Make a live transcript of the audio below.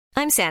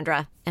I'm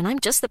Sandra, and I'm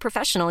just the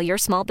professional your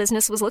small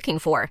business was looking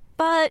for.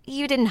 But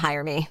you didn't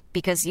hire me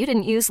because you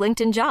didn't use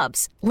LinkedIn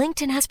Jobs.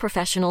 LinkedIn has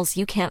professionals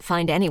you can't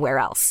find anywhere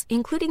else,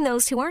 including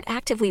those who aren't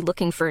actively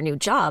looking for a new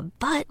job,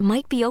 but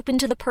might be open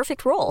to the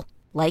perfect role,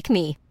 like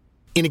me.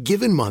 In a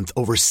given month,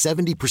 over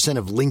 70%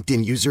 of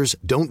LinkedIn users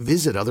don't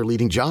visit other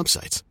leading job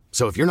sites.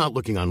 So if you're not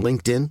looking on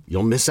LinkedIn,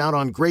 you'll miss out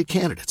on great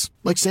candidates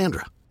like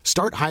Sandra.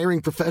 Start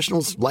hiring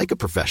professionals like a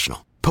professional.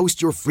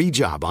 Post your free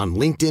job on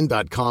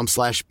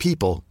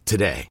linkedin.com/people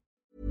today.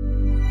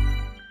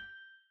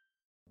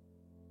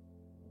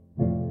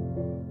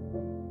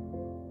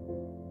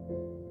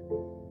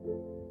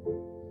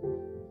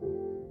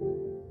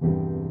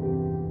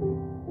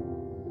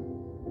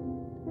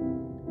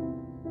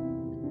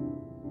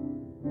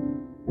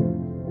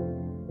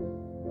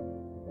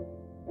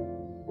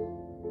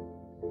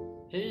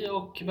 Hej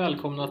och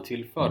välkomna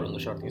till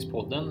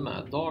förundersökningspodden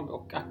med Dag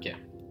och Acke.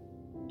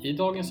 I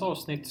dagens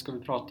avsnitt ska vi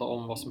prata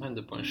om vad som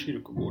hände på en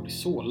kyrkogård i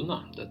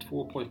Solna där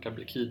 2 pojkar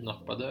blev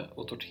kidnappade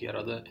och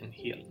torterade en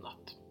hel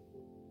natt.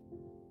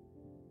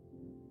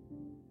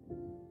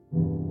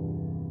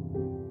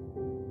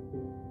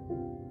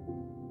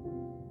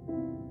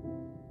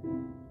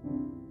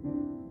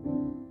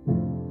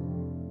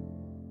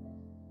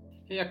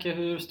 Hej Acke,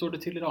 hur står det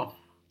till idag?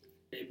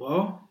 Det är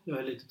bra. Jag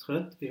är lite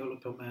trött. Vi håller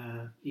på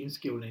med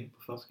inskolning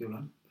på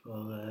förskolan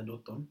för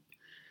dottern.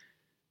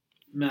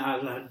 Med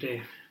alla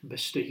det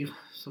bestyr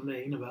som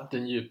det innebär.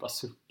 Den djupa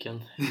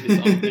sucken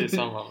i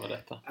samband med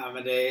detta. Ja,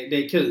 men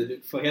det är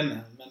kul för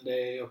henne. Men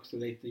det är också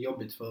lite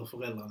jobbigt för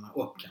föräldrarna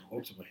och kanske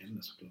också för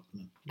henne såklart.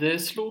 Men... Det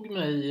slog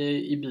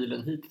mig i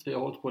bilen hit. Vi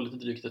har hållit på lite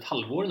drygt ett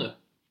halvår nu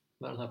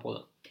med den här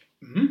podden.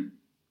 Mm.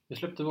 Vi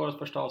släppte vårt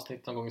första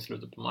avsnitt någon gång i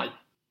slutet på maj.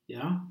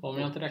 Ja. Om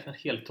jag inte räknar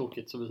helt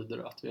tokigt så betyder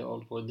det att vi har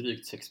hållit på i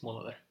drygt 6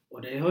 månader.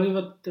 Och det har ju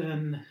varit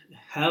en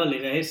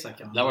härlig resa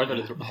kan man Det har varit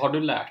väldigt roligt. Har du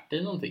lärt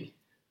dig någonting?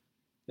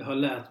 Jag har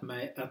lärt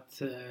mig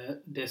att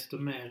desto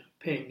mer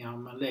pengar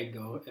man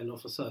lägger eller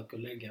försöker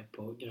lägga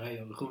på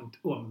grejer runt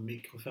om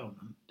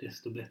mikrofonen,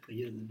 desto bättre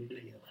ljud blir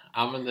det.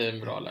 Ja, men det är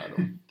en bra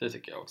lärdom. Det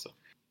tycker jag också.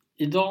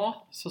 Idag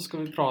så ska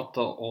vi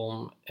prata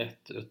om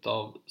ett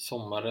utav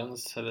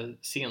sommarens, eller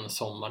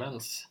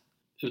sensommarens,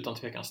 utan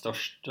tvekan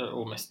största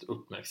och mest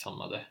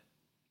uppmärksammade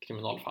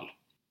kriminalfall.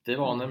 Det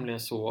var nämligen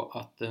så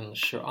att den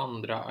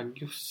 22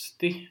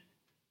 augusti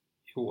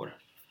i år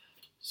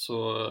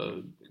så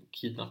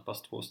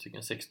kidnappas 2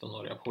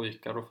 16-åriga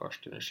pojkar och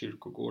förs till en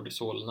kyrkogård i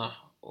Solna.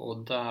 Och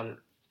där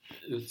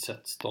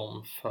utsätts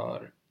de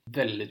för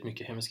väldigt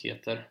mycket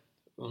hemskheter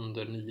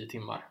under 9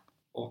 timmar.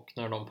 Och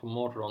när de på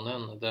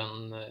morgonen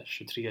den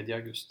 23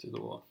 augusti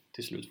då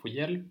till slut får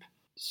hjälp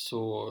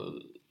så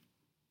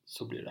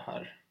blir det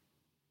här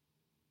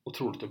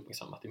otroligt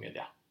uppmärksammat i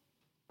media.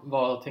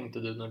 Vad tänkte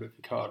du när du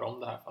fick höra om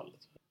det här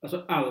fallet?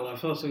 Alltså allra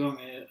första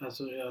gången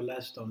jag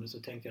läste om det så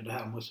tänkte jag att det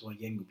här måste vara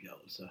en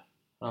gänguppgörelse.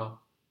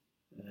 Ja.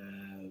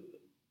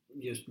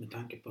 Just med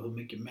tanke på hur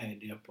mycket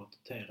media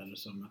porträtterade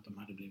som att de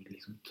hade blivit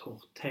liksom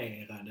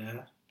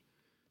torterade.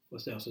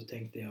 Och så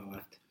tänkte jag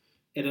att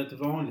är det ett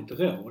vanligt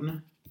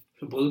rån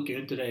så brukar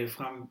ju inte det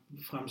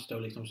framstå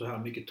liksom så här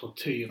mycket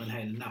tortyr en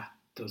hel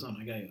natt och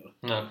sådana grejer.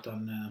 Nej.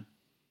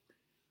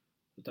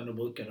 Utan då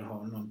brukar det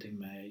ha någonting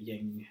med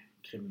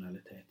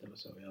gängkriminalitet eller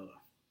så att göra.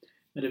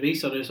 Men det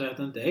visade sig att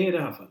det inte är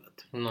det här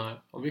fallet. Nej,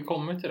 och vi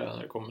kommer till det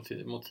när det kommer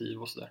till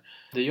motiv och sådär.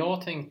 Det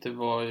jag tänkte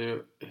var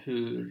ju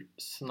hur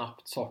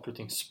snabbt saker och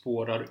ting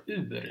spårar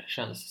ur,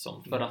 känns det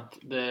som. För att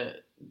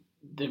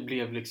det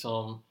blev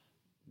liksom...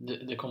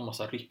 Det kom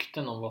massa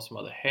rykten om vad som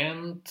hade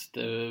hänt.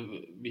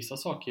 Vissa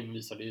saker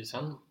visade ju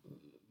sen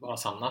vara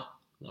sanna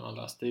när man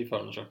läste i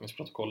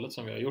förundersökningsprotokollet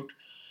som vi har gjort.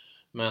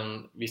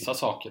 Men vissa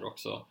saker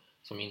också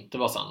som inte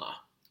var sanna.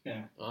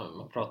 Yeah.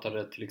 Man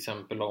pratade till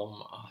exempel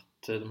om att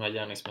de här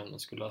gärningsmännen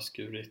skulle ha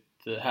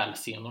skurit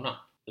hälsenorna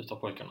utav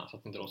pojkarna så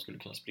att inte de skulle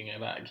kunna springa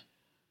iväg.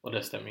 Och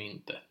det stämmer ju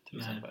inte till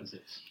exempel.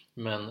 Precis.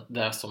 Men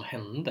det som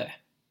hände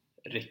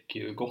räcker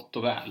ju gott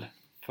och väl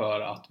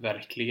för att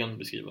verkligen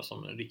beskriva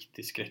som en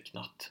riktig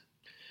skräcknatt.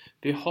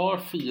 Vi har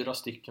 4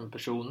 stycken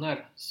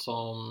personer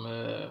som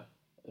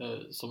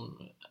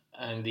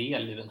är en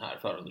del i den här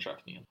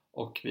förundersökningen.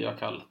 Och vi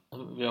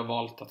har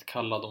valt att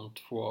kalla de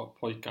 2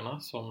 pojkarna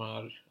som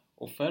är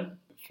offer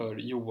för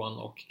Johan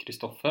och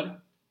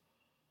Kristoffer.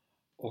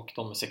 Och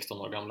de är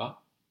 16 år gamla.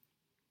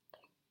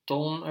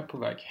 De är på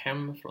väg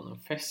hem från en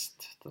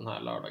fest den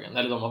här lördagen.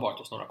 Eller de har varit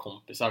hos några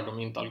kompisar. De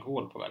är inte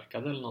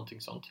alkoholpåverkade eller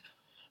någonting sånt.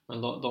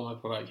 Men de är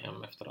på väg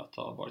hem efter att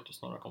ha varit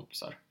hos några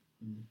kompisar.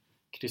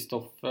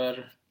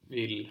 Kristoffer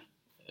vill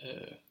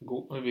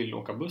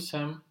åka buss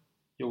hem.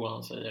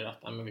 Johan säger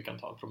att nej, men vi kan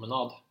ta en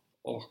promenad.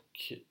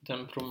 Och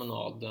den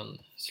promenaden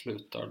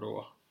slutar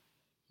då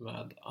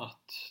med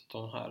att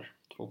de här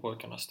 2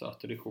 pojkarna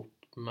stöter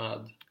ihop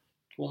med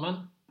 2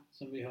 män.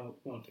 Som vi har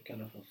valt att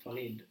kalla för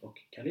Farid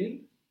och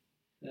Khalil.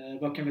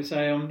 Vad kan vi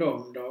säga om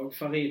dem då?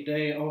 Farid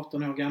är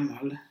 18 år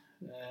gammal.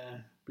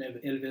 Blev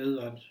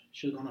LVU-ad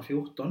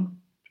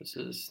 2014.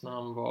 Precis, när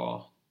han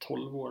var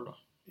 12 år då.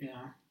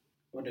 Ja,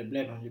 och det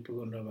blev han ju på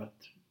grund av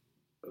att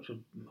alltså,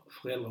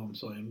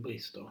 föräldraomsorgen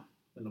brister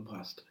eller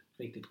brast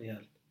riktigt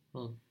rejält.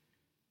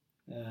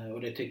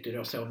 Och det tyckte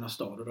då Solna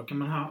stad, och då kan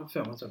man få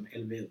en sån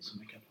LVU som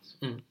det kallas.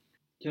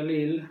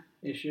 Khalil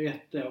är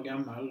 21 år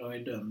gammal och är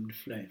dömd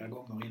flera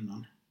gånger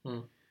innan.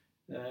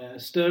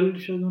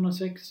 Stöld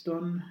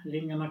 2016,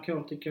 ringa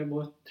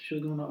narkotikabrott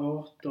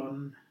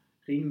 2018,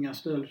 ringa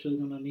stöld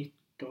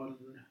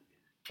 2019,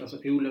 alltså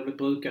olovligt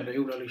brukande,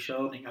 olovlig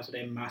körning, alltså det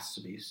är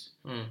massvis.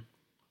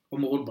 Och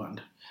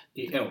mordbrand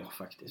i år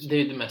faktiskt. Det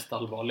är det mest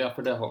allvarliga,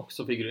 för det har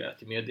också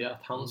figurerat i media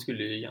att han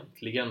skulle ju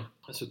egentligen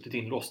ha suttit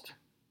inlåst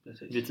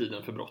vid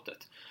tiden för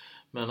brottet.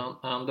 Men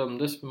han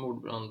dömdes för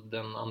mordbrand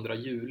den 2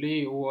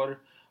 juli i år,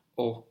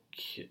 och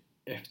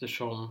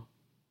eftersom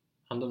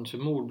han dömdes för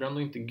mordbrand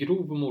och inte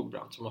grov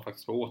mordbrand som han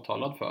faktiskt var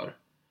åtalad för,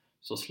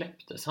 så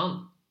släpptes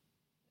han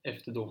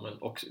efter domen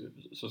och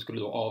så skulle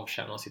då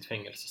avtjäna sitt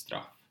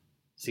fängelsestraff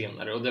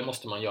senare. Och det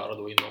måste man göra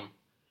då inom,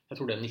 jag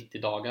tror det är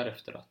 90 dagar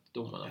efter att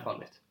domen har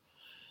fallit.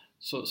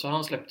 Så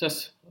han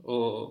släpptes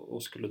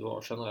och skulle då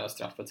avtjäna det här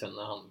straffet sen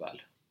när han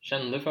väl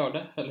kände för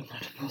det, eller när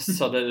det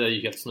passade. Det är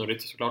ju helt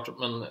snurrigt såklart,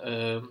 men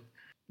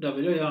där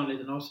vill jag göra en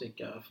liten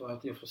avstickare, för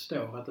att jag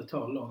förstår att det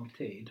tar lång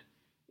tid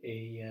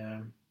i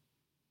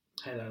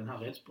hela den här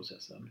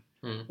rättsprocessen.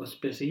 Och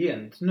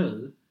speciellt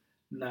nu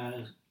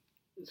när,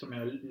 som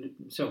jag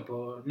såg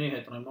på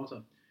nyheterna i morse,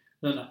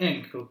 nu när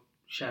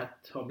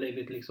Encrochat har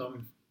blivit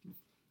liksom,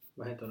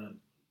 vad heter det?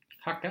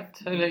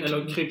 Hackat?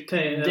 Eller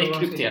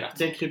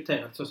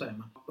dekrypterat, så säger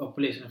man. Av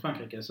polisen i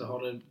Frankrike så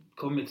har det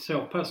kommit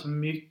så pass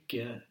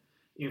mycket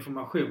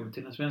information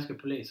till den svenska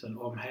polisen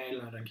om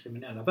hela den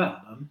kriminella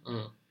världen.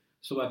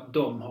 Så att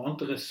de har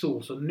inte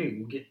resurser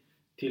nog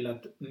till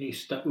att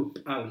nysta upp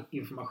all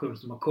information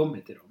som har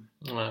kommit till dem.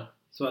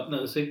 Så att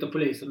nu sitter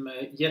polisen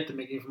med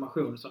jättemycket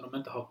information som de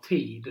inte har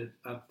tid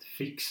att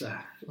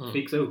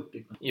fixa upp.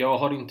 Jag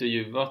har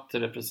intervjuat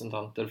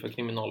representanter för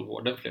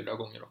kriminalvården flera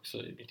gånger också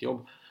i mitt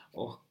jobb.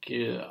 Och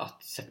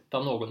att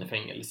sätta någon i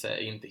fängelse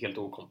är inte helt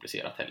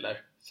okomplicerat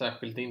heller.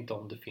 Särskilt inte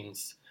om det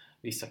finns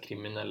vissa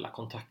kriminella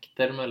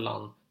kontakter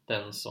mellan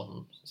den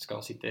som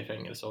ska sitta i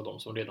fängelse och de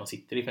som redan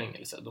sitter i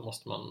fängelse. Då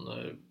måste man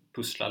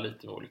pussla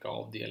lite med olika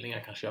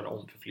avdelningar, kanske göra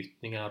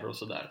omförflyttningar och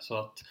sådär. Så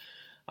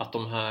att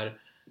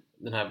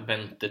den här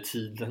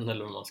väntetiden,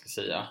 eller vad man ska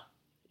säga,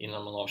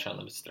 innan man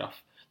avtjänar ett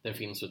straff, den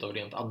finns utav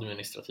rent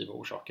administrativa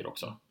orsaker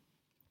också.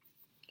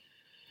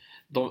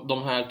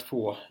 De här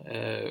två,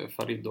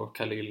 Farid och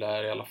Khalil,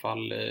 är i alla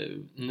fall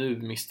nu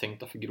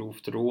misstänkta för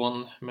grovt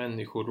rån,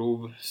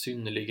 människorov,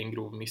 synnerligen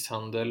grov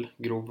misshandel,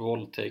 grov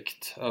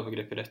våldtäkt,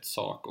 övergrepp i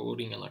rättssak och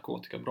ringa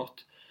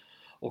narkotikabrott.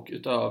 Och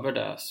utöver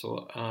det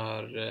så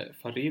är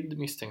Farid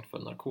misstänkt för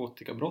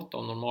narkotikabrott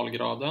av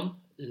normalgraden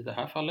i det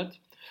här fallet.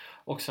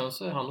 Och sen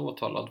så är han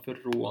åtalad för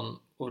rån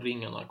och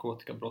ringa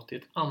narkotikabrott i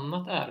ett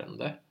annat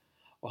ärende.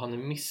 Och han är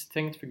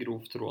misstänkt för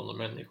grovt rån och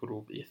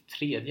människorov i ett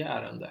tredje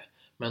ärende.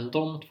 Men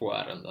de två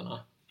ärendena,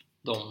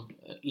 de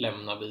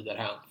lämnar vi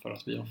därhän för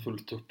att vi har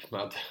fullt upp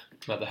med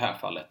det här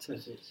fallet.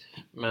 Precis.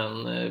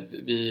 Men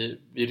vi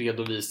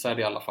redovisar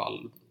i alla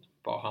fall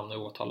vad han är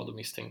åtalad och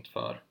misstänkt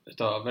för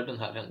utöver den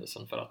här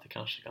händelsen, för att det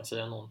kanske kan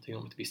säga någonting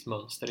om ett visst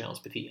mönster i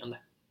hans beteende.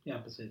 Ja,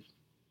 precis.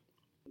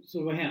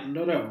 Så vad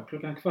händer då?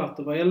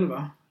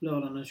 11:15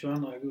 lördagen den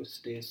 22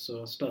 augusti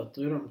så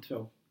stöter ju de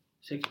två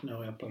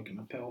 16-åriga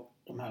pojkarna på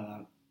de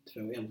här två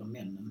äldre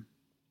männen.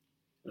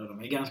 Eller de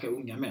är ganska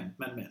unga män.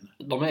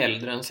 De är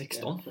äldre än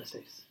 16. Ja,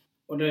 precis.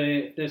 Och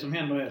det som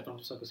händer är att de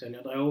försöker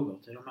sälja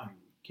droger till de här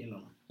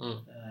killarna.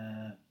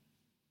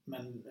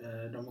 Men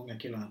de unga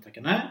killarna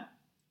tackar nej.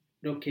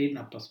 Då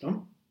kidnappas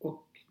de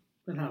och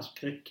den här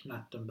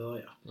skräcknatten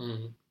börjar.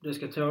 Det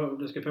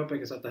ska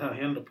påpekas att det här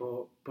händer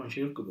på en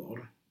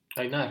kyrkogård.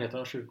 I närheten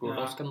av kyrkogård.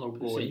 De ska nog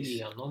gå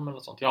igenom eller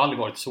något sånt. Jag har aldrig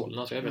varit i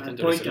Solna, så jag vet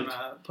inte hur det ser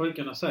ut.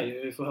 Pojkarna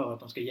säger ju i förhör att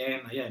de ska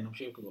gena genom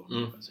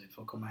kyrkogården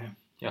för att komma hem.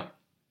 Ja.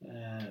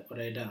 Och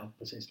det är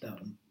precis där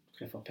de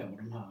träffar på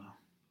de här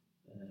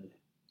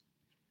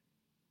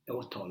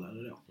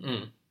åtalade då.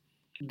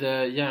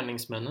 Det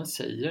gärningsmännen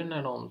säger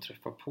när de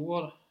träffar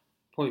på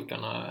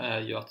pojkarna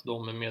är ju att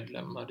de är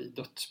medlemmar i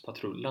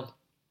Dödspatrullen.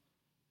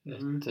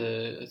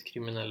 Ett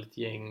kriminellt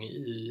gäng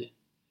i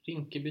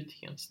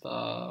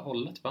Rinkeby-Tensta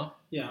hållet, va?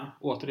 Ja.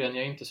 Återigen,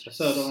 jag är inte så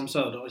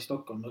söder i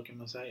Stockholm, då kan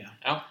man säga.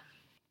 Ja.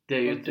 Det är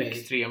ju ett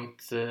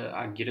extremt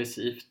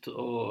aggressivt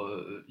och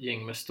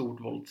gäng med stort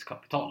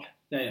våldskapital.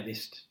 Ja,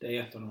 visst. Det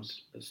är ett av de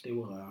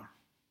stora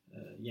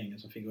gängen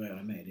som figurerar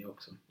i media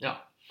också. Ja.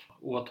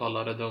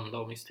 Åtalade, dömda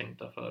och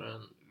misstänkta för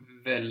en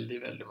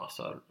väldigt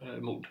massa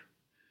mord.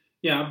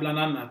 Ja, bland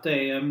annat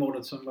det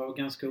mordet som var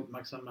ganska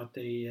uppmärksammat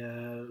i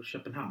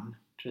Köpenhamn.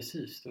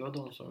 Precis, det var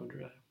de som gjorde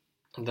det.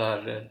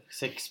 Där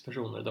 6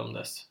 personer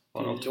dömdes.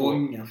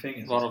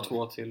 Varav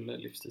 2 till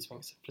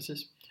livstidsfängelse.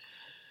 Precis.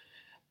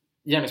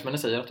 Gärningsmännen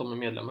säger att de är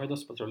medlemmar i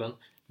Dödspatrullen.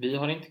 Vi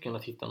har inte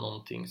kunnat hitta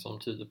någonting som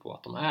tyder på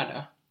att de är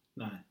det.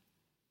 Nej.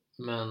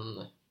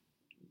 Men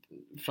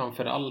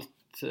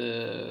framförallt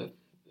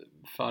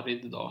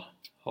Farid då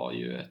har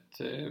ju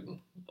ett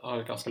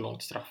ganska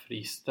långt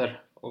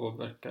straffregister och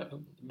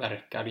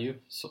verkar ju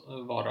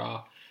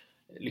vara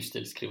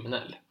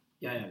livsstilskriminell.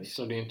 Ja, visst.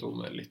 Så det är inte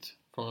omöjligt,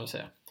 får man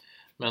säga.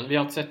 Men vi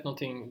har inte sett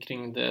någonting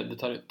kring det.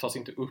 Det tas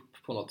inte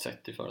upp på något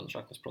sätt i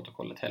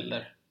förundersökningsprotokollet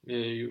heller. Vi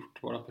har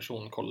gjort våra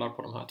personkollar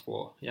på de här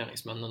 2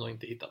 gärningsmännen och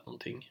inte hittat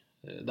någonting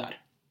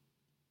där.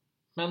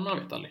 Men man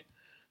vet aldrig.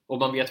 Och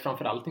man vet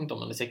framförallt inte om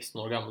man är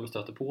 16 år gammal och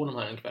stöter på de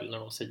här en kväll när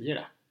de säger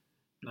det.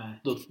 Nej.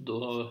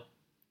 Då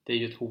det är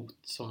ju ett hot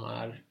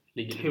som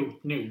ligger...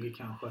 Hot nog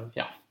kanske.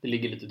 Ja, det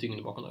ligger lite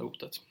tyngd bakom det här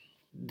hotet.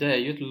 Det är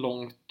ju ett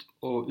långt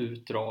och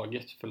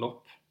utdraget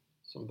förlopp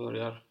som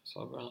börjar,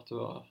 sa jag att det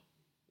var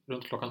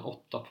runt klockan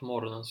 8 på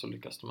morgonen så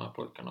lyckas de här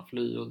pojkarna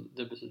fly, och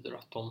det betyder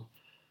att de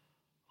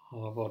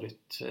har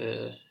varit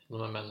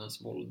de här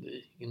männens våld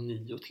i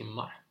 9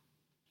 timmar.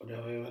 Och det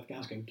har ju varit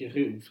ganska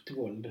grovt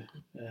våld.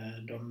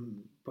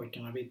 De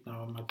pojkarna vittnar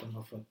om att de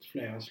har fått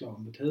flera slag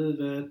mot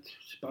huvudet,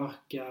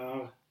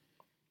 sparkar.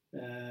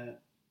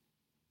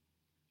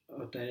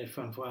 Och det är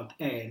framförallt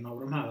en av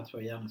de här 2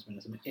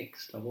 gärningsmännen som är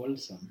extra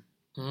våldsam.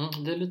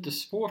 Det är lite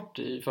svårt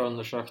i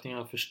förundersökningen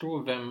att förstå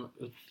vem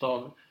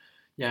utav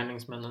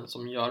gärningsmännen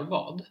som gör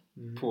vad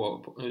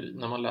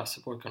när man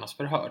läser pojkarnas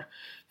förhör.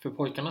 För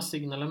pojkarnas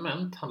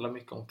signalement handlar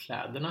mycket om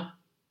kläderna,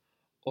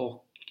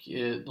 och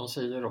de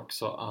säger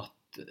också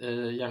att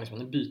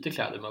gärningsmännen byter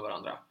kläder med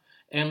varandra.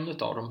 En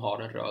utav dem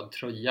har en röd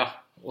tröja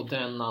och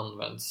den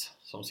används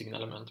som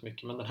signalement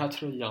mycket, men den här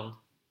tröjan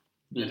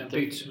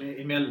byts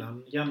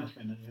emellan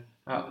gärningsmännen.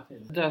 Ja,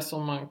 det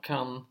som man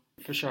kan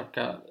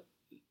försöka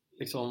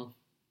liksom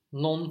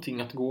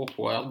någonting att gå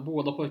på är att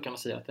båda pojkarna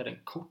säger att det är den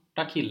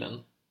korta killen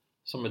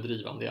som är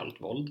drivande i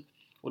allt våld.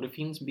 Och det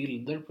finns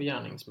bilder på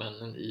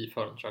gärningsmännen i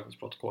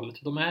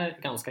förundersökningsprotokollet. De är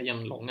ganska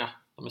jämnlånga.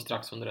 De är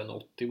strax under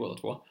 1,80 båda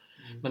 2.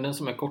 Men den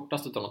som är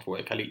kortast utav de 2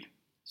 är Khalil.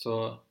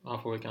 Så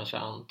man får väl kanske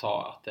anta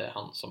att det är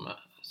han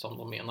som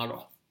de menar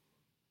då.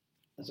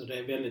 Alltså det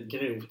är väldigt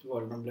grovt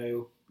våld.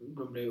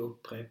 De blir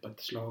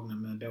upprepat slagna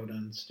med både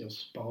en stor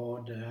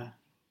spade.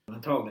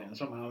 Antagligen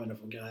som man använder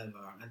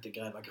för att inte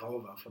gräva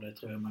gravar, för det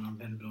tror jag man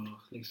använder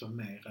liksom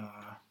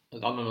mera...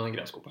 Använder en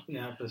grävskopa.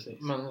 Ja,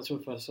 precis. Men jag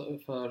tror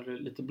för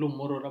lite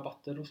blommor och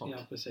rabatter och sånt. Ja,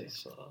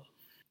 precis.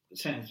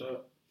 Sen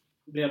så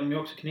blir de ju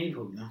också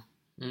knivhuggna.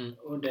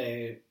 Och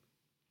det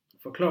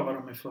förklarar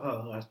de i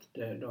förhör att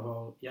då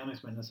har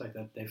gärningsmännen sagt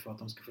att det är för att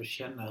de ska få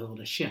känna hur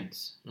det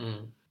känns.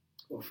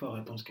 Och för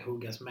att de ska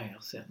huggas mer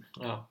sen.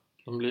 Ja,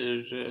 de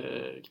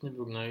blir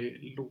knivhuggna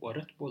i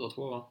låret båda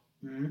 2, va?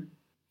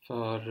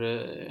 För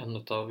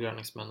en av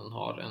gärningsmännen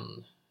har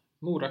en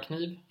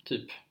morakniv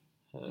typ.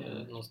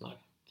 Någon sån här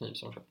kniv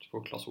som köpt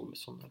på Clas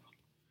Ohlson.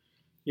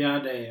 Ja,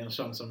 det är en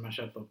sån som man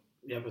köper.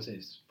 Ja,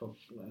 precis.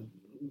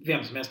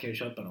 Vem som helst kan ju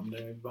köpa dem.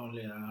 Det är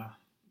vanliga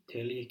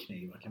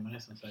täljknivar kan man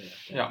nästan säga.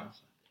 Ja.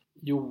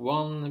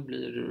 Johan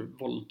blir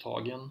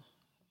våldtagen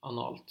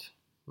analt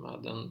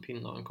med en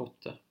pinne och en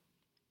kotte.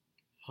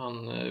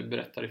 Han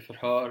berättar i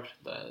förhör.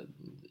 Det är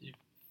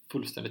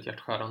fullständigt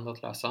hjärtskärande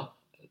att läsa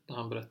när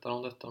han berättar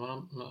om detta.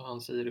 Men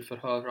han säger i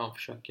förhör hur han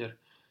försöker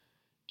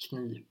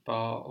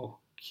knipa och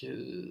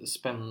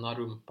spänna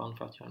rumpan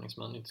för att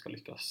gärningsmännen inte ska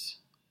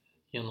lyckas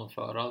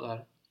genomföra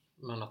där.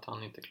 Men att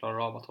han inte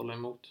klarar av att hålla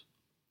emot.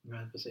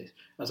 Ja, precis.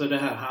 Alltså det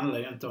här handlar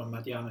ju inte om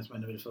att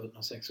gärningsmännen vill få ut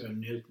någon sexuell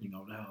njutning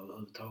av det här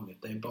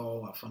överhuvudtaget. Det är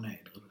bara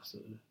förnedrande.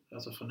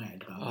 Alltså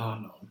förnedrande det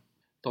handlar om.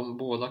 De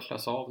båda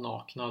kläs av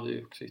nakna. Det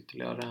är också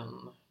ytterligare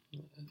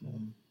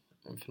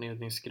en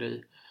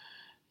förnedringsgrej.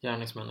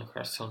 Gärningsmännen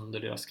skär sönder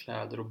deras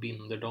kläder och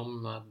binder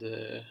dem med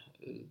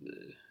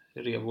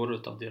revor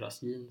utav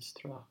deras jeans,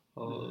 tror jag.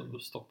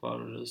 Och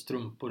stoppar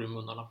strumpor i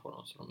munnarna på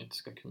dem så de inte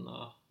ska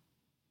kunna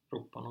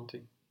ropa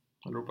någonting.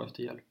 Eller ropa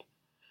efter hjälp.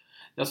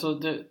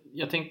 Alltså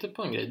jag tänkte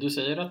på en grej. Du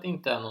säger att det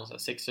inte är någon så här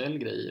sexuell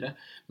grej i det.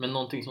 Men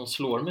någonting som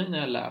slår mig när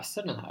jag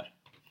läser den här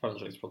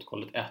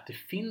förundersökningsprotokollet är att det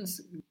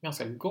finns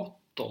ganska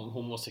gott om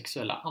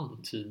homosexuella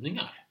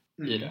antydningar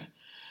i det.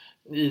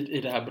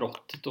 I det här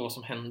brottet och vad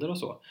som händer och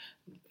så.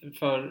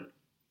 För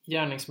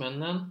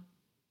gärningsmännen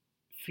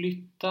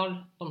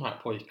flyttar de här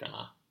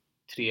pojkarna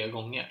 3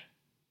 gånger.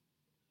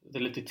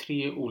 Eller till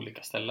 3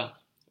 olika ställen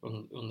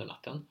under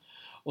natten.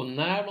 Och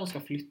när de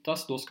ska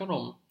flyttas, då ska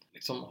de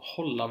liksom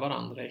hålla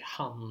varandra i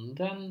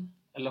handen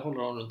eller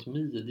hålla dem runt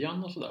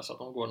midjan och sådär, så att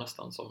de går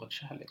nästan som ett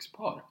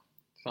kärlekspar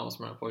tillsammans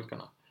med de här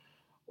pojkarna.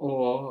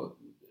 Och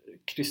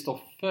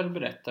Kristoffer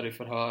berättar i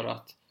förhör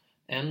att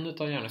en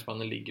utav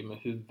gärningsmännen ligger med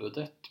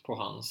huvudet på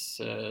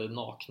hans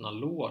nakna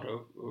lår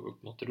och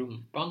upp mot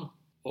rumpan.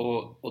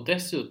 Och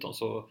dessutom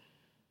så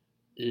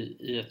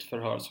i ett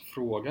förhör så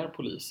frågar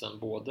polisen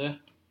både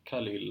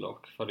Khalil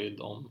och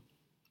Farid om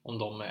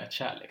de är ett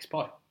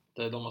kärlekspar.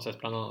 De har sett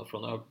bland annat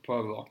på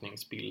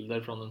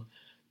övervakningsbilder från en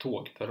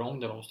tågperrong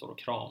där de står och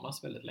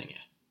kramas väldigt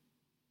länge.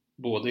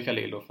 Både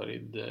Khalil och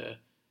Farid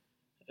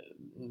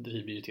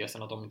driver ju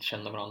tesen att de inte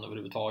känner varandra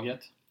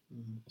överhuvudtaget.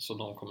 Så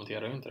de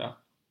kommenterar ju inte det.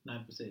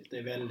 Nej, precis. Det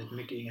är väldigt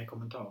mycket inga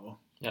kommentarer.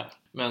 Ja,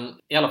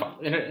 men i alla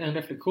fall, en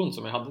reflektion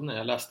som jag hade när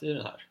jag läste i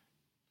den här.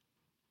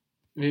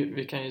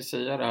 Vi kan ju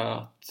säga det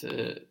att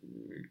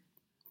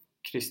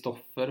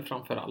Kristoffer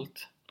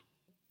framförallt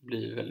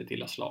blir väldigt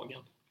illa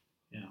slagen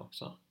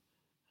också.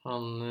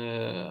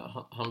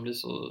 Han blir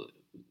så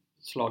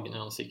slagen i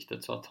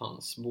ansiktet så att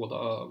hans båda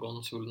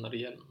ögon svullnar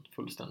igen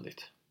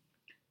fullständigt.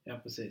 Ja,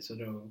 precis. Och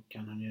då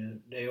kan han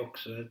ju... Det är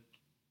också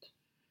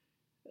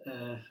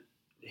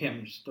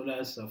hemskt att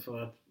läsa,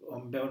 för att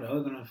om båda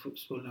ögonen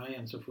svullnar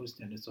igen så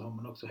fullständigt så har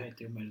man också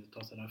helt omöjligt att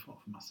ta sig därifrån,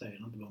 för man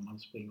ser inte var man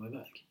springer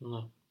iväg.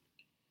 Mm.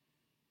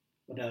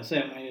 Och där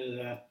ser man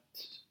ju att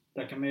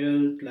där kan man ju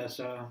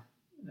utläsa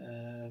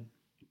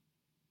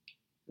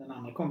den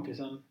andra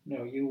kompisen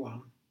då,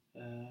 Johan,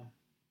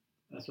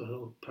 alltså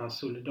hur pass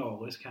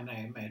solidarisk han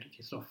är med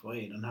Kristoffer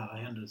i den här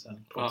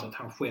händelsen, trots att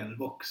han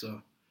själv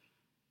också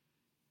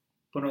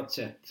på något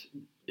sätt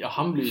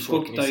han blir ju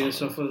fruktar ju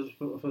så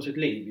för sitt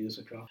liv ju,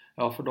 såklart.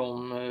 Ja, för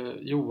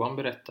Johan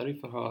berättar i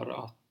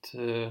förhör att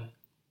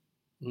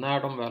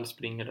när de väl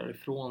springer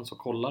därifrån så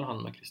kollar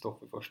han med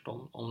Kristoffer först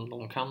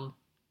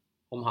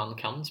om han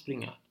kan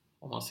springa,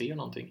 om han ser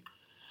någonting.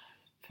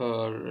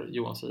 För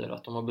Johan säger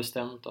att de har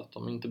bestämt att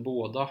om inte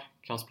båda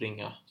kan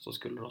springa så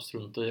skulle de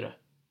strunta i det.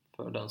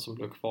 För den som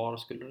blev kvar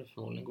skulle det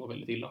förmodligen gå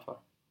väldigt illa för.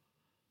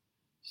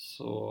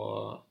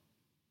 Så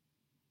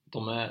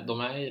de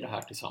är i det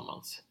här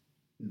tillsammans.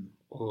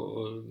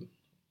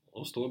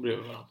 Och står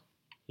bredvid varandra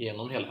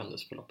genom hela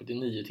händelseförloppet i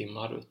 9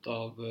 timmar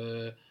utav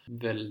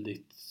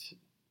väldigt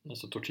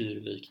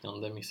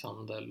tortyrliknande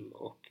misshandel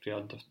och flera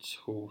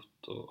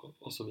dödshot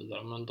och så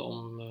vidare. Men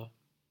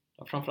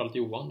framförallt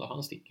Johan då,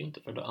 han sticker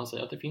inte, för han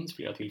säger att det finns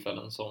flera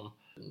tillfällen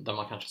där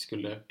man kanske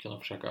skulle kunna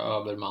försöka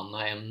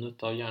övermanna en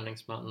utav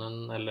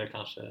gärningsmännen eller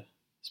kanske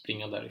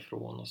springa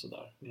därifrån och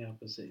sådär. Ja,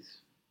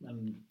 precis.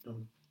 Men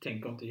de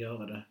tänker inte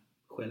göra det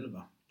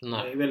själva.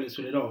 Nej. Det är väldigt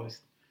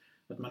solidariskt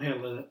att man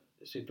hellre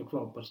sitter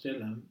kvar på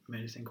ställen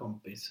med sin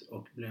kompis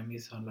och blir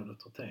misshandlad och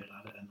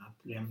torterad än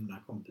att lämna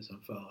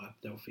kompisen, för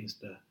att då finns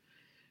det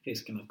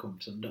risken att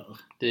kompisen dör.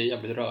 Det är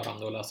jävligt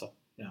rörande att läsa,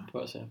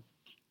 får jag säga.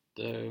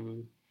 Det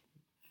är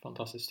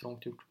fantastiskt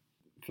strångt gjort.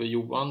 För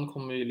Johan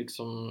kommer ju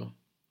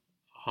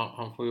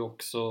han får ju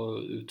också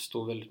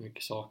utstå väldigt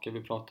mycket saker.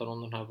 Vi pratade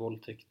om den här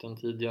våldtäkten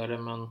tidigare,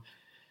 men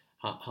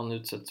han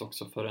utsätts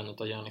också för en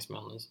av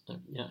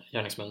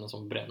gärningsmännen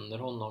som bränner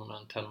honom med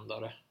en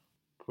tändare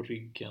på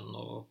ryggen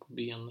och på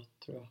benet,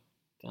 tror jag.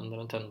 Tänder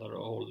en tändare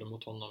och håller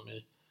mot honom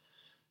i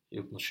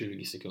upp mot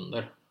 20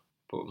 sekunder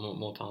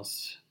mot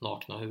hans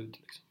nakna hud.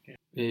 Liksom.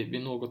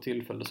 Vid något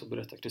tillfälle så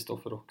berättar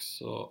Kristoffer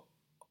också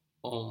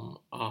om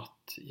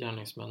att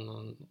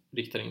gärningsmännen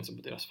riktar in sig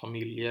på deras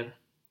familjer.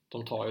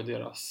 De tar ju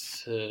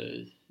deras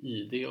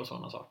ID och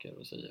sådana saker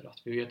och säger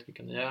att vi vet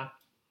vilka ni är.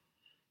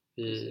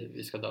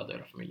 Vi ska döda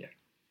era familjer.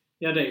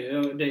 Ja, det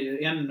är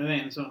ju ännu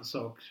en sån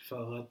sak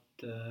för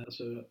att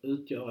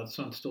utgöra ett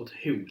sånt stort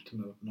hot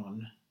mot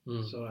någon.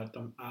 Så att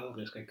de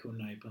aldrig ska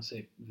kunna i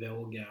princip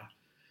våga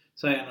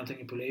säga någonting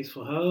i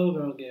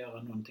polisförhör, våga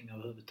göra någonting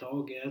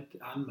överhuvudtaget,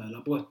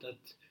 anmäla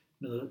brottet.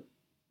 Nu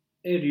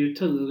är det ju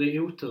tur i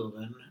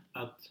oturen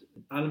att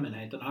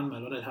allmänheten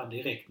anmäler det här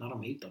direkt när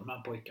de hittar de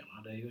här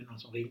pojkarna. Det är ju någon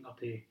som ringer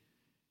till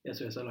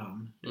SOS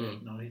Alarm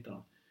när de hittar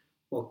dem.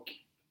 Och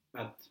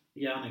att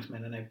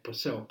gärningsmännen är på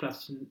så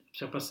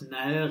pass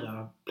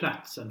nära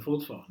platsen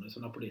fortfarande,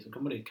 så när polisen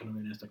kommer dit kan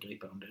de ju nästan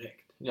gripa dem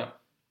direkt. Ja.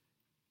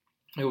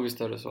 Jo,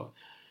 visst är det så.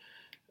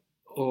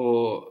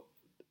 Och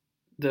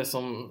det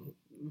som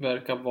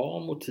verkar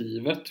vara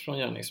motivet från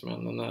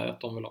gärningsmännen är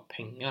att de vill ha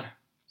pengar.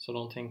 Så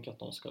de tänker att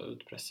de ska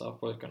utpressa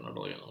pojkarna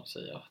då genom att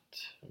säga att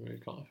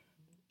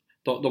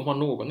de har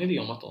någon idé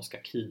om att de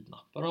ska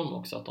kidnappa dem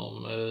också, att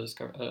de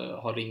ska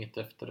ha ringt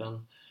efter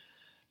en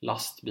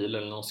lastbil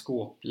eller någon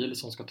skåpbil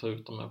som ska ta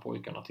ut de här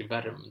pojkarna till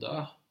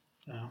Värmdö.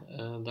 Ja.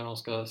 Där de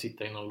ska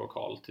sitta i någon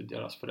lokal till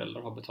deras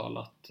föräldrar har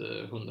betalat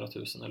 100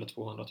 000 eller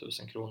 200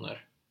 000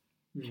 kronor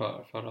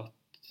för att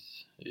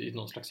i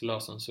någon slags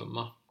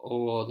lösensumma.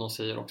 Och de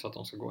säger också att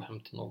de ska gå och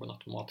hämta någon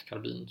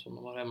automatkarbin som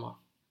de har hemma.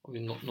 Och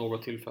vid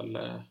något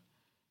tillfälle,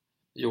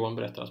 Johan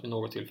berättar att vid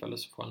något tillfälle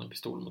så får han en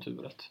pistol mot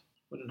huvudet.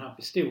 Och den här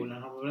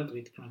pistolen har man väl inte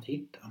riktigt kunnat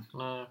hitta.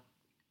 Nej.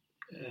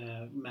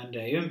 Men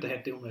det är ju inte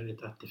helt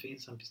omöjligt att det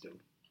finns en pistol.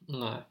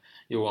 Nej,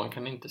 Johan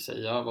kan inte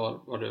säga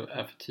vad det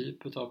är för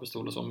typ av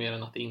pistol och så, mer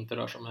än att det inte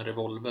rör sig om en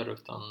revolver,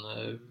 utan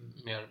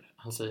mer,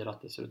 han säger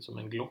att det ser ut som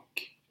en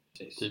Glock.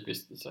 Precis.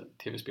 Typiskt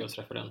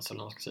tv-spelsreferens eller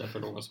vad man ska säga för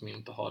någon som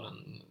inte har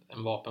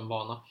en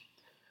vapenvana.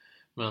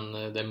 Men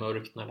det är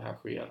mörkt när det här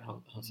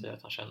sker. Han säger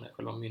att han känner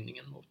själva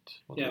mynningen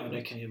mot ja,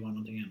 det kan ju vara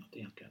någonting annat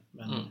egentligen.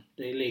 Men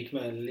det är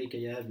likväl lika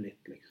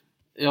jävligt liksom.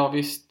 Ja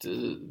visst,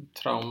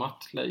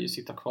 traumat lär ju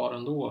sitta kvar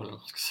ändå, eller man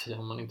ska säga.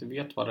 Om man inte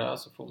vet vad det är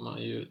så får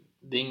man ju,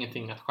 det är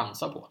ingenting att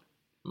chansa på.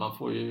 Man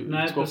får ju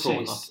utgå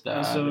från att det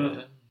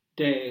är...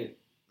 det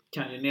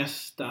kan ju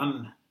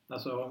nästan,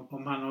 alltså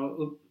om han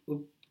har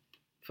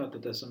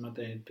uppfattat det som att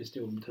det är en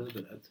pistol mot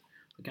huvudet,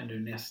 så kan det ju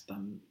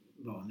nästan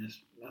vara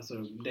alltså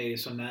det är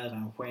så nära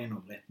en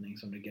skenavrättning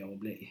som det går att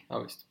bli. Ja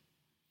visst.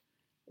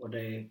 Och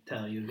det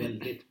tär ju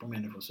väldigt på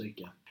människors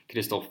psyke.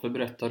 Kristoffer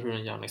berättar hur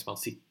en gärningsman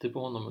sitter på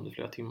honom under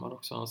flera timmar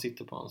också. Han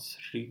sitter på hans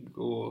rygg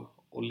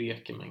och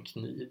leker med en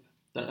kniv.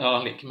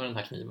 Han leker med den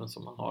här kniven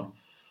som han har.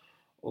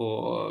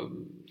 Och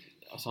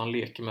alltså han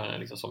leker med den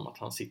liksom som att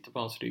han sitter på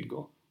hans rygg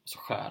så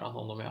skär han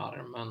honom i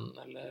armen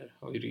eller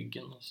i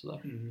ryggen och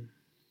sådär.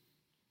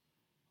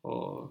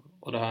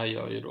 Och det här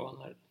gör ju då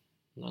när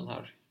den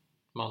här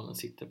mannen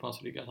sitter på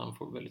hans rygg att han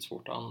får väldigt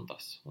svårt att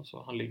andas. Och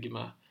så han ligger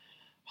med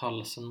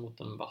halsen mot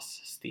en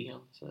vass sten,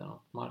 säger han,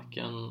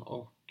 marken,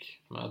 och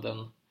med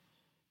en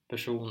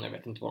person, jag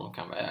vet inte vad de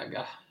kan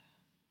väga,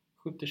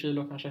 70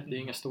 kilo kanske, det är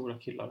inga stora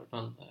killar,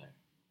 men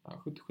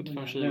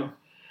 70-75 kilo.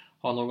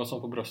 Ha någon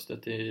som på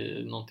bröstet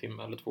i någon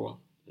timme eller två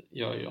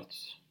gör ju att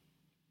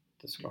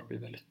det såklart blir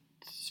väldigt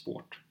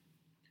svårt.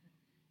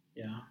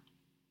 Ja.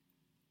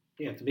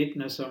 Ett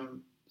vittne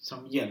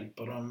som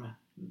hjälper dem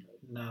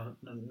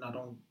när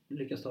de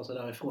lyckas ta sig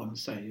därifrån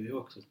säger ju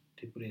också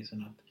till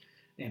polisen att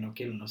en av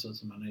killarna ser ut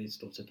som han i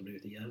stort sett har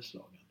blivit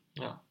ihjälslagen.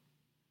 Ja,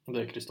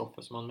 det är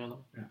Kristoffer som han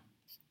menar. Ja.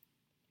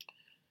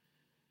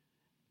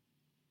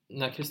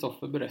 När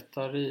Kristoffer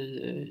berättar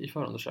i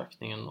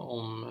förundersökningen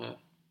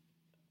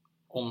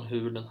om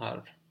hur den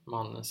här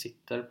mannen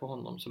sitter på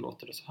honom så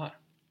låter det så här.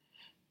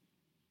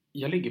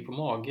 Jag ligger på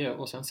mage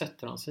och sen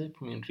sätter han sig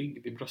på min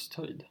rygg vid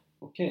brösthöjd.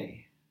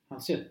 Okej,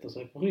 han sätter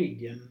sig på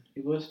ryggen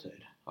i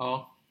brösthöjd.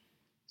 Ja.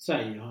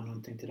 Säger han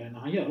någonting till dig när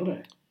han gör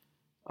det?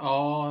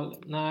 Ja,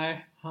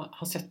 nej.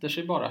 Han sätter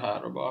sig bara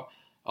här och bara,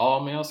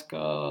 ja men jag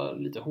ska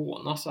lite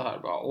håna så här.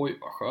 Bara, oj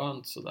vad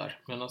skönt sådär.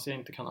 Medan jag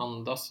inte kan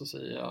andas så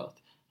säger jag att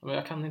men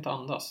jag kan inte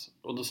andas.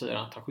 Och då säger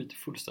han att han skiter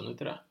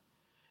fullständigt i det.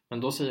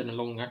 Men då säger den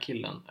långa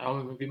killen, ja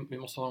men vi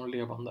måste ha honom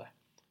levande.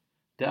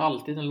 Det är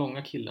alltid den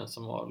långa killen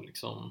som var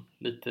liksom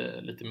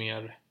lite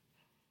mer...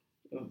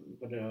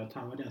 Var det att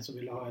han var den som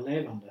ville ha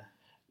levande?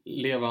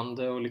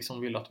 Levande och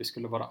liksom ville att vi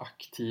skulle vara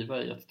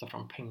aktiva i att ta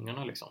fram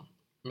pengarna liksom.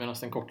 Medan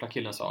den korta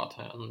killen sa att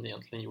han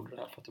egentligen gjorde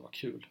det här för att det var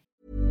kul.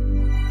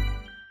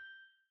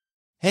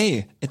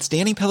 Hey, it's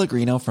Danny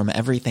Pellegrino from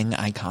Everything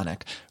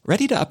Iconic.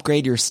 Ready to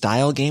upgrade your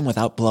style game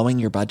without blowing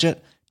your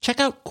budget? Check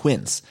out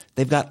Quince.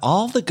 They've got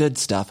all the good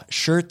stuff,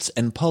 shirts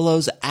and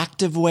polos,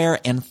 activewear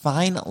and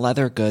fine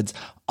leather goods,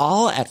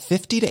 all at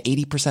 50 to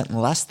 80%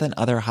 less than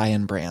other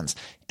high-end brands.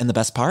 And the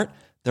best part?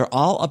 They're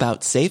all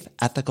about safe,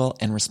 ethical,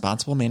 and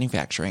responsible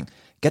manufacturing.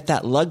 Get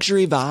that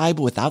luxury vibe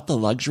without the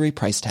luxury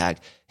price tag.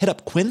 Hit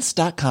up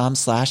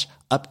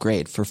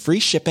quince.com/upgrade for free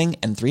shipping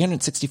and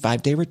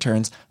 365-day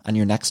returns on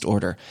your next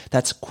order.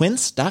 That's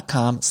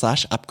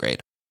quince.com/upgrade.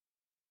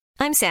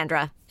 I'm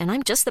Sandra, and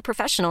I'm just the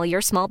professional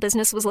your small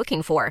business was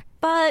looking for.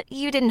 But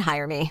you didn't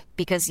hire me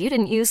because you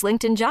didn't use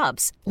LinkedIn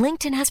Jobs.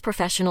 LinkedIn has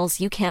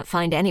professionals you can't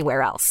find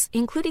anywhere else,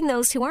 including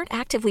those who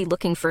aren't actively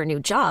looking for a new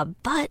job,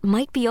 but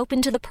might be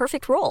open to the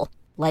perfect role,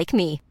 like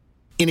me.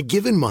 In a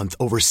given month,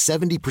 over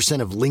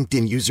 70% of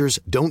LinkedIn users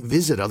don't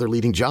visit other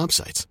leading job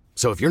sites.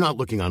 So if you're not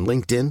looking on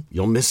LinkedIn,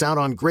 you'll miss out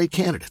on great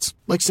candidates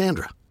like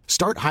Sandra.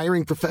 Start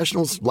hiring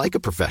professionals like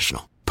a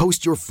professional.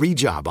 Post your free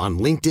job on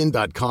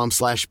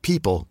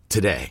linkedin.com/people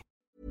today.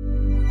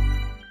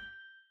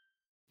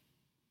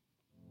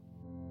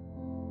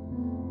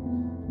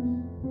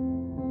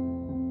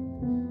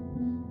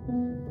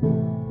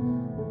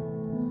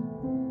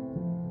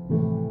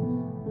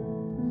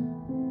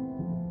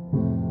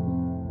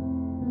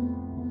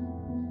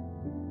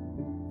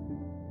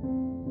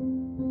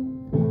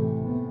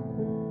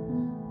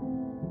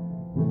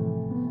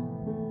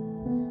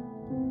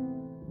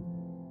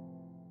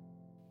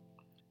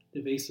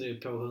 Det visar ju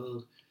på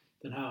hur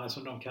den här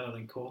som de kallar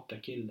den korta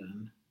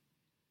killen,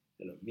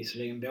 eller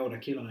visserligen båda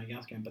killarna är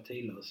ganska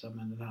empatilösa,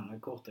 men den här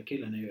korta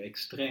killen är ju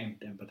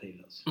extremt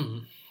empatilös.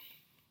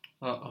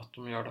 Att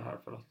de gör det här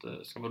för att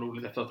det ska vara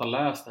roligt. Efter att ha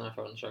läst den här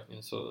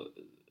förundersökningen så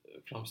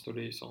framstår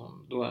det ju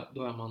som då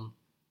är man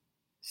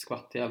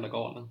skvatt jävla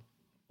galen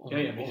om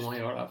man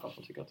gör det här för att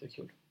man tycker att det är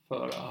kul.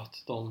 För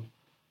att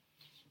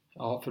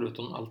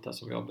förutom allt det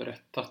som vi har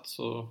berättat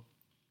så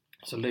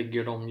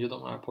lägger de ju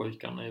de här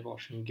pojkarna i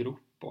varsin grupp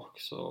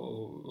också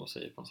och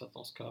säger på något sätt att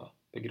de ska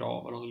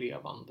begrava dem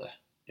levande.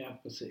 Ja,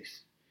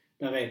 precis.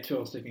 Där är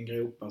 2 stycken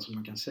gropar som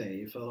man kan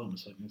se i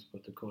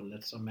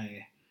förundersökningsprotokollet som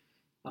är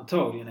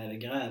antagligen är det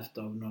grävt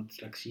av något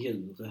slags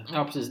djur.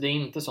 Ja, precis. Det är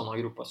inte sådana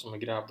gropar som är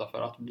grävda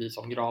för att bli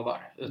som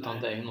gravar,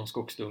 utan det är någon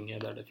skogsdunge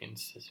där det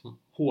finns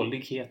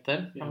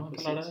håligheter, kan man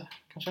kalla det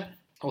kanske.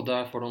 Och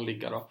där får de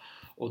ligga då.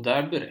 Och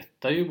där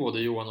berättar ju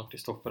både Johan och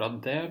Kristoffer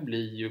att det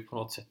blir ju på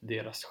något sätt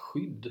deras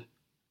skydd.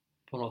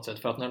 På något sätt.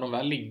 För att när de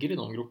väl ligger i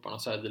de groparna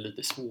så är det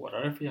lite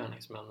svårare för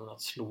gärningsmännen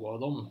att slå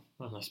dem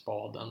med den här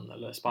spaden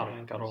eller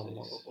sparka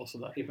dem och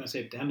sådär. I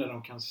princip det enda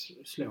de kan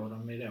slå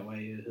dem i då är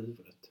ju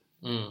huvudet.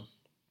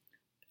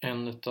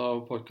 En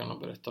av pojkarna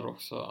berättar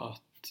också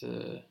att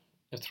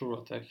jag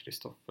tror att det är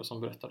Kristoffer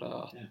som berättade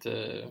att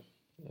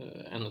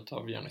en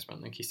av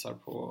gärningsmännen kissar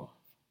på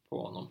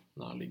honom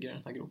när han ligger i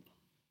den här gropen.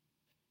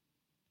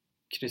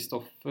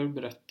 Kristoffer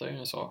berättar ju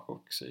en sak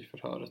också i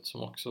förhöret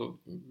som också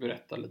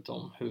berättar lite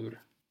om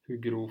hur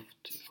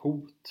grovt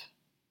hot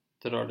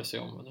det rörde sig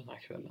om den här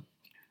kvällen.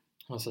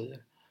 Han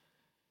säger: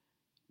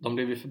 de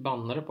blev ju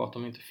förbannade på att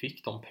de inte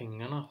fick de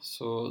pengarna,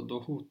 så då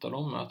hotade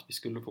de med att vi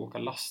skulle få åka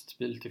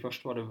lastbil till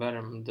först var det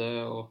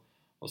Värmdö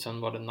Och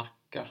sen var det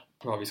Nacka.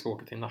 Ja, vi ska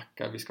åka till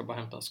Nacka, vi ska bara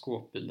hämta en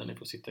skåpbil där ni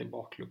får sitta i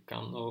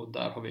bakluckan. Och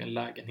där har vi en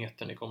lägenhet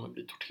där ni kommer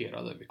bli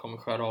torterade. Vi kommer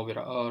skära av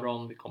era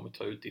öron, vi kommer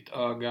ta ut ditt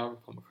öga, vi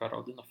kommer skära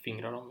av dina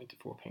fingrar om vi inte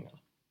får pengarna.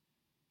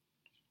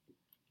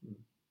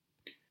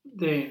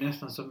 Det är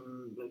nästan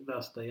som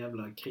värsta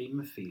jävla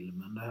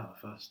krimfilmen det här,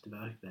 fast i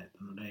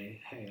verkligheten. Och det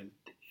är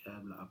helt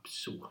jävla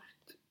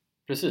absurt.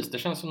 Precis, det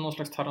känns som någon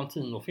slags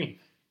Tarantino-film.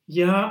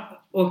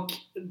 Ja, och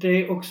det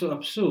är också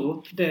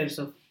absurt. Dels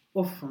att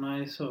offren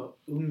är så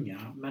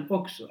unga, men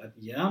också att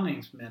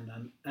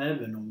gärningsmännen,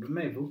 även om de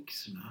är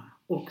vuxna,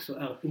 också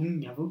är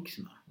unga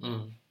vuxna.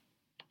 Mm.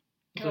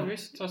 Ja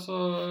visst,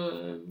 alltså...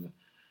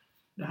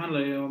 Det handlar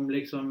ju om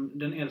liksom,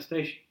 den äldsta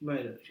är, vad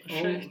är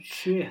det?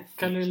 21.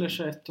 Khalil är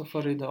 21 och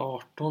Farid är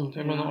 18.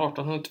 Jag menar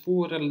 18, han är 2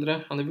 år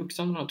äldre. Han är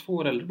vuxen, men han är 2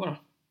 år äldre bara.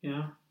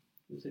 Ja,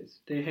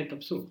 precis. Det är helt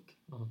absurt.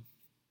 Mm.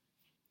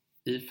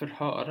 I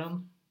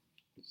förhören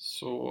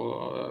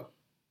så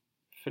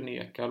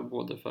förnekar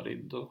både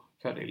Farid och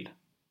Khalil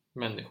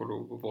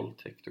människorov och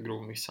våldtäkt och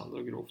grov misshandel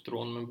och grovt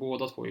rån, men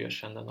båda två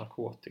erkänner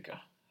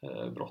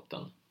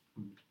narkotikabrotten.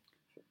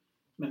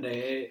 Men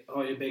det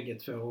har ju bägge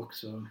två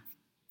också.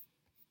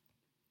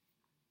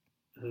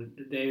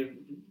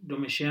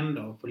 De är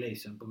kända av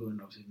polisen på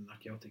grund av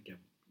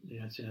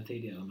sina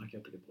tidigare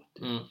narkotikabrott.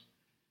 Mm.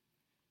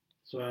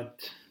 Så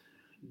att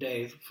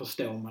det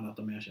förstår man att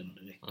de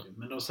erkänner direkt.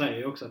 Men de säger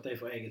ju också att det är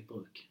för eget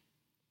bruk.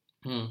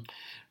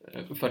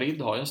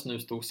 Farid har ju en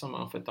snusdosa med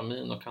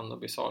amfetamin och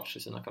cannabisage i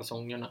sina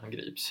kalsonger när han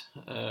grips.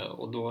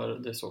 Och då är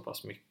det så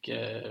pass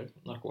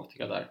mycket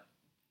narkotika där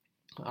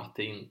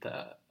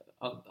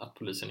att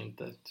polisen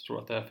inte tror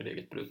att det är för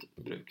eget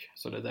bruk.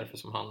 Så det är därför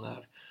som han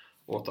är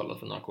åtalad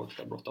för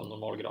narkotikabrott av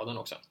normalgraden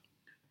också.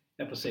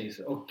 Ja, precis.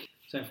 Och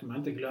sen får man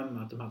inte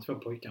glömma att de här 2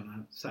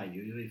 pojkarna säger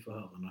ju i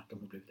förhören att de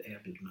har blivit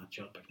erbjudna att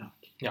köpa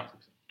knark. Ja.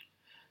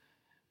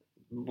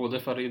 Både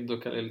Farid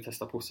och Khalil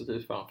testar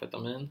positivt för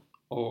amfetamin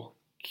och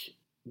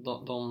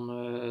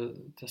de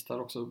testar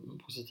också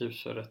positivt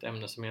för ett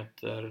ämne som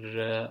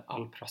heter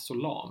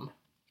alprazolam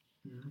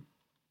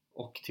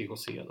och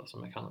THC då,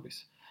 som är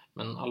cannabis.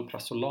 Men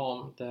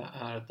alprazolam, det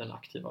är den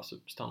aktiva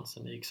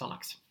substansen i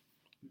Xanax.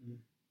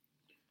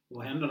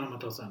 Vad händer när man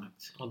tar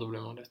Xanax? Ja, då blir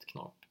man rätt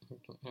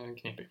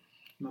knepig.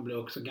 Man blir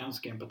också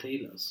ganska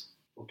empatilös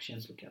och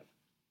känslokall.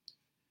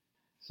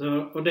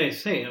 Så, och det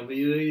ser vi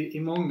ju i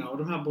många av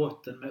de här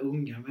brotten med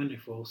unga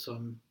människor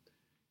som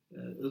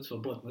utför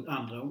brott mot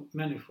andra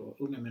människor,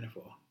 unga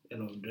människor.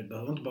 Eller det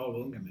behöver inte bara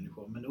vara unga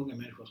människor, men unga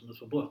människor som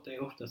utför brott är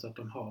oftast att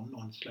de har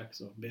någon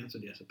slags av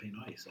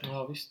bensodiazepiner i sig.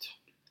 Ja visst,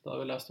 det har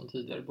vi läst om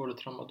tidigare, både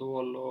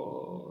tramadol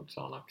och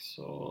Xanax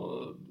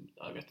och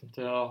jag vet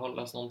inte, jag har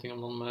läst någonting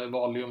om någon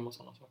Valium och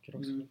sådana saker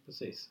också.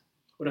 Precis.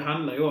 Och det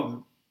handlar ju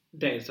om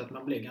dels att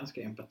man blir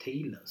ganska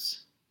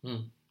empatilös.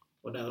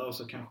 Och därav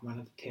så kanske man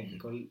inte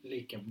tänker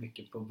lika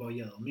mycket på vad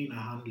gör mina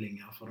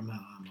handlingar för de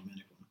här andra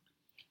människorna.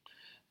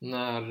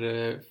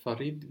 När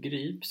Farid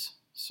grips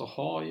så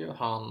har ju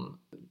han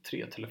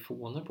 3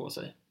 telefoner på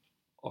sig.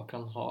 Och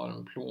han har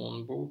en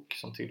plånbok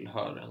som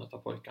tillhör en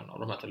av pojkarna. Och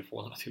de här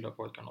telefonerna tillhör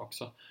pojkarna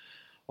också.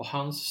 Och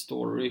hans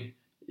story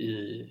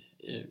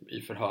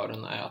i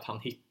förhören är att han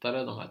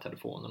hittade de här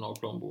telefonerna och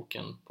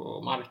plånboken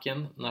på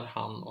marken när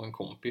han och en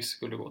kompis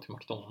skulle gå till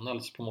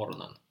McDonalds på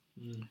morgonen.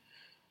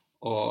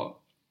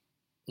 Och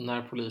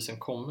när polisen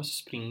kommer så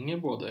springer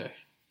både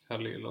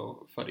Khalil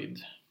och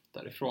Farid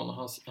därifrån. Och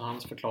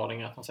hans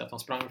förklaring är att han säger att han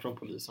sprang från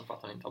polisen för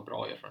att han inte har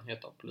bra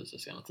erfarenhet av polisen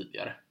sedan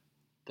tidigare.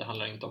 Det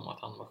handlar inte om att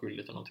han var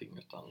skyldig till någonting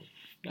utan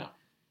ja.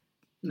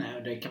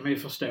 Nej, det kan man ju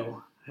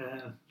förstå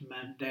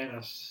med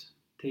deras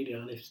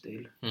tidigare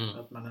livsstil.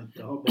 Att man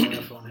inte har bra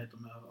erfarenhet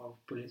av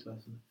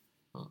polisväsendet.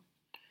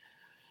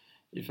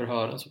 I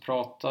förhören så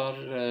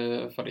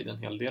pratar Farid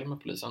en hel del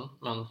med polisen,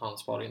 men han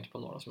svarar inte på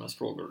några som helst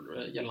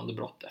frågor gällande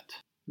brottet.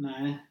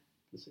 Nej,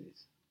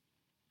 precis.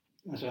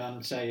 Alltså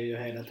han säger ju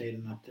hela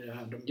tiden att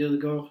de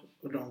ljuger,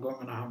 och de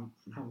gångerna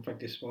han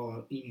faktiskt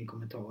svarar ingen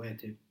kommentar är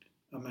typ,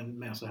 ja men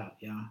mer så här,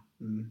 ja,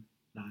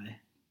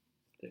 nej.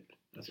 Typ.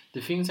 Alltså.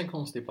 Det finns en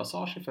konstig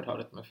passage i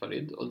förhöret med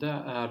Farid, och det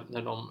är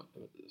när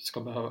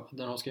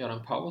de ska göra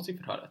en paus i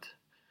förhöret.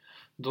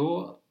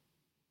 Då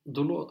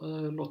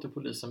låter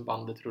polisen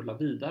bandet rulla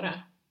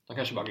vidare. De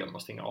kanske bara glömmer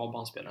att stänga av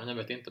bandspelaren, jag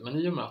vet inte. Men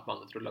i och med att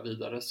bandet rullar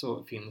vidare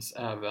så finns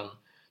även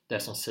det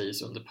som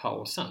sägs under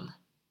pausen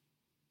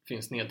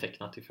finns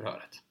nedtecknat i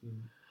förhöret.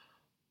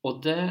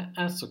 Och det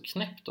är så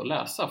knäppt att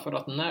läsa, för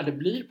att när det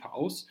blir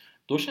paus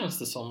då känns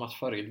det som att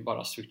Farid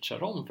bara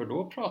switchar om, för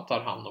då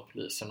pratar han och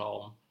poliserna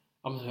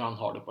om hur han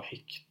har det på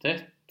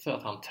häktet,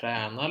 att han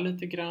tränar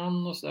lite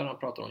grann och så där. Han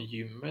pratar om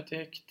gymmet i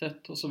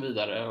häktet och så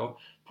vidare, och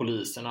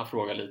poliserna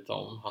frågar lite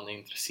om han är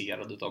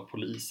intresserad av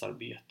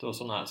polisarbete och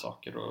sådana här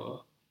saker,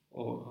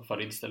 och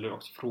Farid ställer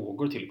också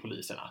frågor till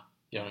poliserna.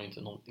 Gör han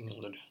inte någonting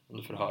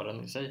under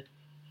förhören i sig.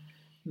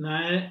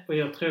 Nej, och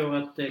jag tror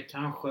att det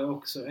kanske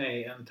också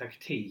är en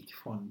taktik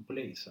från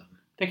polisen.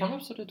 Det kan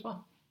absolut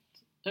vara.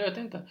 Jag vet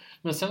inte.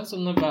 Men sen så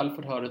när väl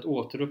förhöret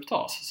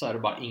återupptas så är det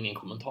bara ingen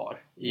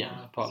kommentar igen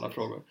på alla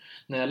frågor.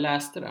 När jag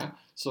läste det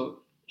så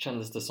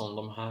kändes det som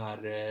de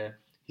här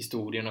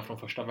historierna från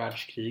första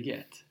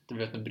världskriget. Du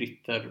vet, när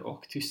britter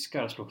och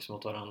tyskar slogs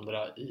mot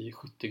varandra i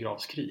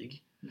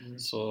skyttegravskrig.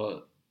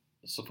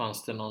 Så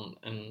fanns det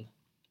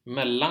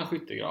mellan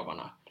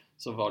skyttegravarna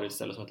så var det ett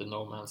ställe som hette No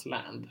Man's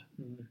Land.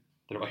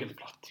 Där det var helt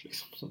platt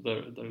liksom. Så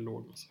där det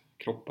låg massa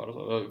kroppar och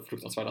så,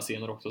 fruktansvärda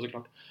scener också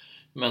såklart.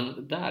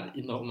 Men där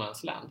i No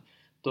Man's Land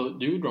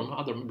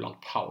hade de ibland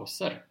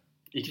pauser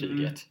i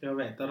kriget. Jag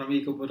vet, där de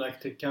gick upp och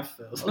drack till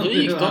kaffe. Och då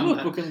gick de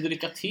upp och kunde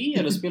dricka te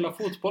eller spela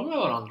fotboll med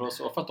varandra och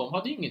så. För att de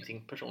hade ju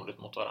ingenting personligt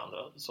mot varandra.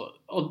 Så,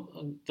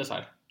 och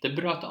det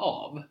bröt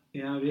av.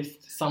 Ja,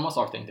 visst. Samma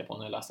sak tänkte jag på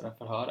när jag läste det här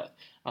förhöret.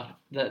 Att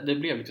det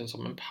blev liksom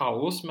som en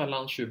paus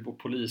mellan tjuv och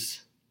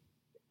polis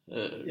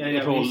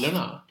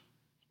rollerna.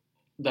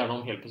 Där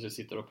de helt plötsligt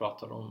sitter och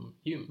pratar om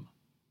gym.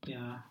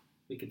 Ja,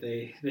 vilket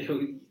det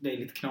är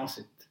lite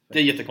knasigt. Det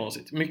är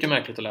jättekonstigt. Mycket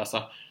märkligt att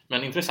läsa.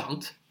 Men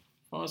intressant,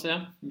 får man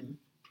säga.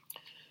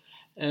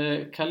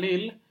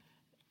 Khalil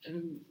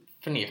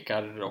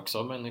förnekar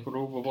också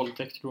människorov och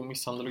våldtäkt, grov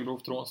misshandel och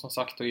grovt rån som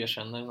sagt och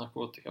erkänner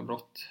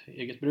narkotikabrott,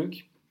 eget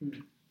bruk.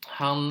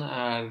 Han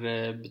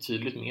är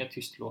betydligt mer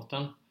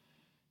tystlåten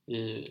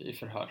i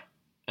förhör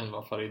än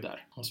vad Farid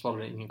är. Han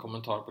svarar ingen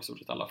kommentar på i stort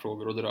sett alla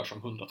frågor och det rör sig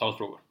om hundratals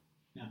frågor.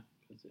 Ja,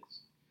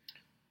 precis.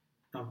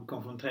 Han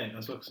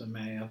konfronteras också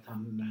med att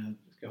han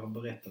ska ha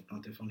berättat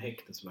något från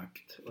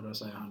häktesvakt och då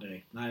säger han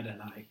direkt, nej,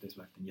 den här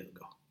häktesvakten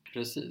ljuger.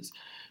 Precis.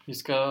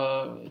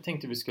 Jag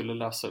tänkte vi skulle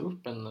läsa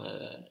upp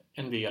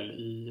en del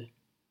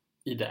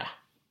i det.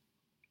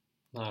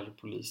 När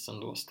polisen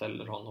då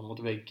ställer honom mot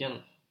väggen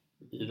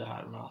i det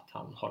här med att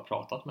han har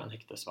pratat med en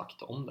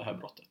häktesvakt om det här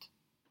brottet.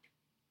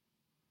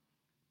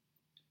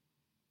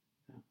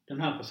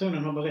 Den här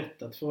personen har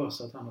berättat för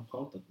oss att han har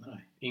pratat med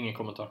dig. Ingen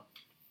kommentar.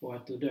 Och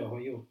att du då har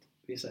gjort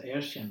vissa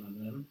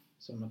erkännanden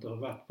som att du har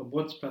varit på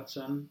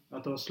brottsplatsen,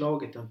 att du har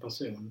slagit en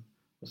person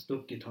och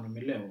stuckit honom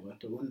i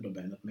låret och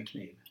underbenet med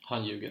kniv.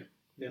 Han ljuger.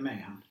 Vem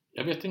är han?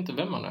 Jag vet inte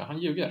vem han är. Han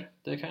ljuger.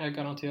 Det kan jag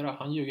garantera.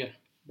 Han ljuger.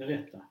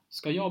 Berätta.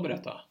 Ska jag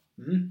berätta?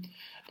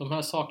 De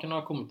här sakerna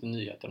har kommit i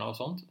nyheterna och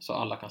sånt. Så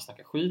alla kan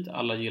snacka skit.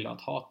 Alla gillar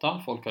att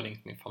hata. Folk har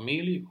ringt min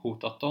familj.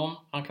 Hotat dem.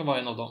 Han kan vara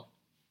en av dem.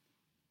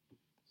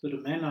 Så du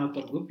menar att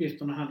de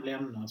uppgifterna han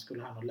lämnar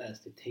skulle han ha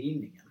läst i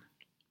tidningen?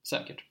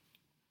 Säkert.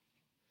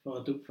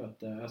 För att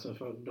uppfatta,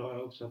 då har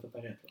jag uppfattat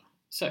det rätt, va?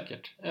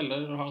 Säkert.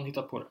 Eller har han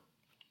hittat på det?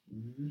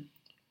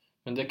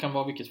 Men det kan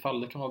vara vilket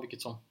fall, det kan vara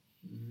vilket som.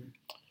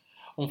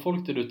 Om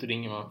folk där ute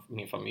ringer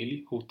min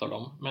familj, hotar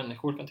dem.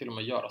 Människor kan till och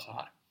med göra så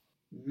här.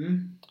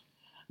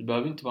 Det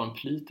behöver inte vara en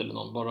plit eller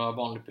någon, bara en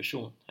vanlig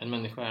person. En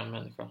människa är en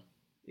människa.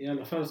 I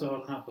alla fall så har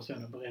den här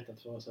personen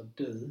berättat för oss att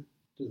du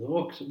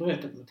har också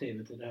berättat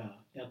motivet i det här.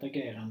 Ert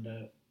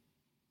agerande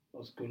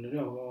och skulle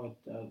då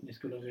varit att ni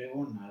skulle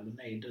råna eller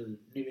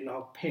ni ville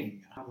ha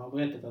pengar. Han har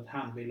berättat att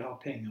han ville ha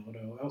pengar och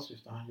då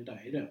åsyftar han ju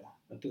dig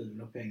då. Att du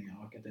vill ha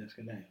pengar och att det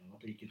eskalerar och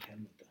att det gick ett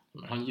helvete.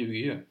 Men han ljuger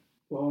ju.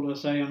 Vad har du att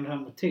säga om det här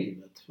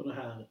motivet för det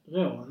här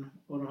rån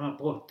och de här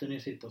brotten ni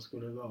sitter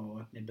skulle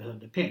vara att ni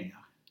behövde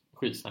pengar?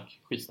 Skitsnack.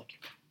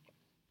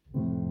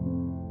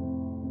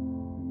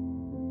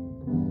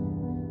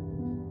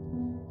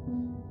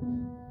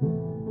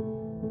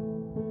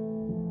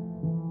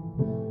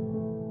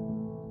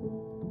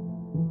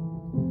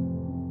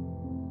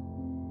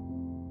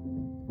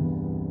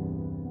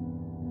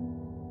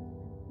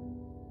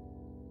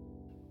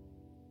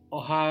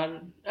 Och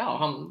här,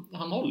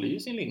 han håller ju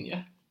sin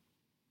linje.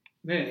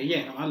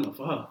 Genom alla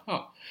förhör.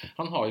 Ja,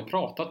 han har ju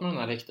pratat med den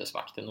här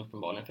häktesvakten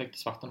uppenbarligen. För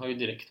häktesvakten har ju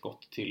direkt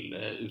gått till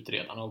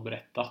utredarna och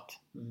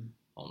berättat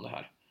om det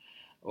här.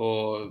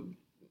 Och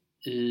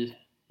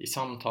i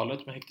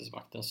samtalet med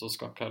häktesvakten så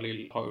ska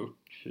Khalil ha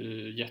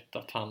uppgett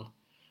att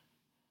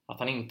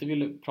han inte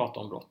ville prata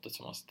om brottet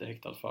som han sitter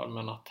häktad för.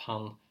 Men att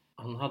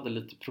han hade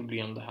lite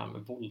problem det här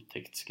med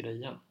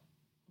våldtäktsgrejen.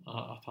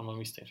 Att han var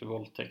misstänkt för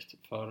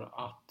våldtäkt för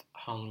att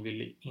han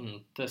ville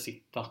inte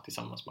sitta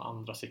tillsammans med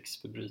andra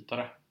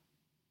sexförbrytare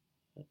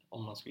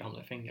om man skulle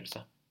hamna i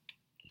fängelse.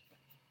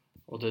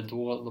 Och det är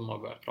då de har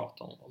börjat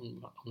prata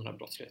om den här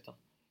brottsligheten.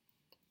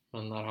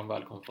 Men när han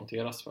väl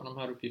konfronteras för de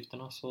här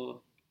uppgifterna så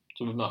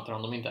bemöter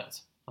han dem inte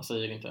ens. Han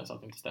säger inte ens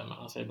att det inte stämmer.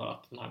 Han säger bara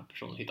att den här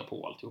personen hittar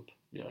på alltihop.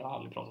 Vi har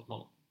aldrig pratat med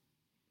honom.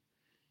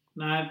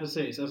 Nej,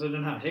 precis. Alltså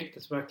den här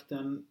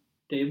häktesvakten,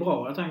 det är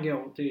bra att han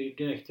går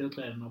direkt till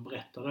utredaren och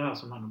berättar det här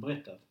som han har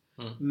berättat.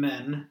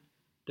 Men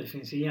det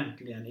finns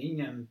egentligen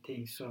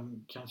ingenting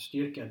som kan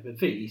styrka ett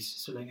bevis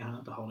så länge han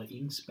inte har det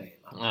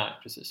inspelat. Nej,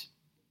 precis.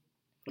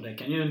 För det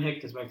kan ju en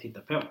häktesvakt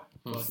hitta på.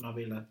 För att man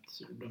vill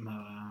att de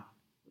här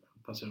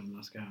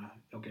personerna ska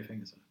åka i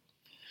fängelse.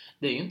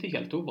 Det är ju inte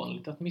helt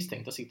ovanligt att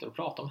misstänkta sitter och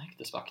pratar om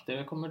häktesvakter.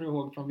 Jag kommer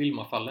ihåg från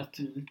Vilma-fallet.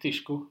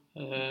 Tishko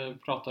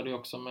pratade ju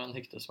också med en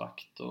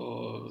häktesvakt.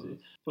 Och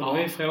då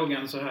är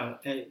frågan så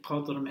här.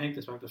 Pratar de med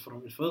häktesvakter för att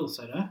de vill få ur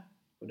sig det?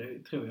 Och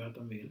det tror jag att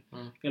de vill.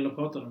 Eller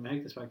pratar de med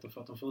häktesvakter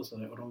för att de får ur sig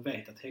det och de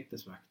vet att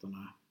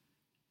häktesvakterna,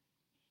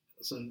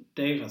 så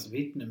deras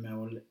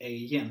vittnemål är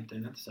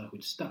egentligen inte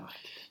särskilt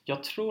starkt.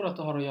 Jag tror att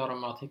det har att göra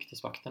med att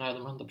häktesvakterna är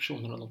de enda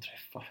personerna de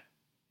träffar.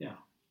 Ja,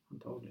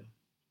 antagligen.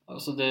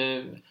 Alltså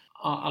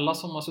alla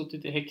som har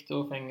suttit i häkte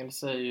och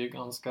fängelse är ju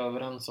ganska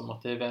överens om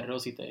att det är värre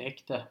att sitta i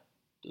häkte.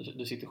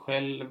 Du sitter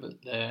själv,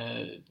 det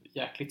är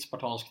jäkligt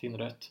spartanskt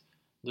inrett.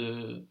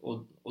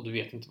 Och du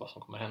vet inte vad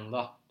som kommer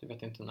hända. Du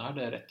vet inte när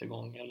det är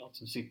rättegång eller något.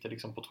 Så du sitter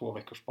liksom på 2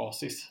 veckors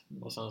basis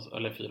och sen,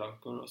 eller 4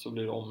 veckor, och så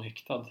blir du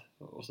omhäktad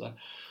och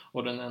sådär.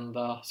 Och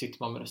sitter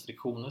man med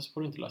restriktioner så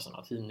får du inte läsa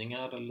några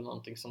tidningar eller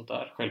någonting sånt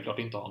där. Självklart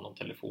inte ha någon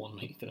telefon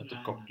med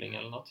internetuppkoppling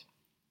eller något.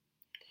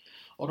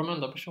 Och de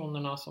enda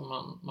personerna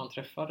som man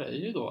träffar är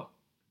ju då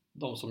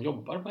de som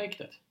jobbar på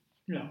häktet.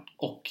 Ja.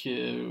 Och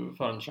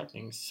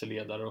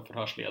förundersökningsledare och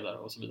förhörsledare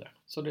och så vidare.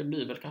 Så det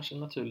blir väl kanske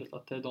naturligt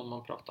att det är de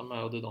man pratar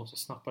med och det är de som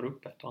snappar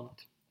upp ett och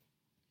annat.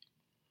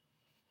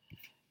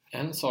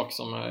 En sak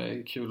som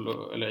är kul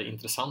eller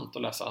intressant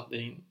att läsa, det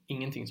är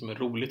ingenting som är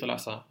roligt att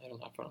läsa i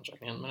den här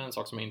förundersökningen, men en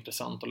sak som är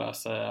intressant att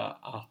läsa är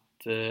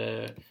att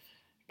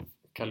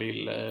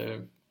Khalil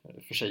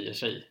försäger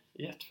sig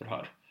i ett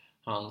förhör.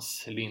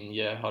 Hans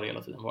linje har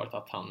hela tiden varit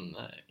att han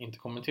inte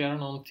kommenterar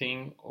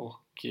någonting,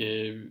 och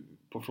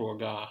på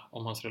fråga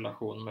om hans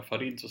relation med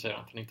Farid så säger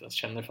han att han inte ens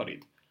känner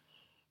Farid.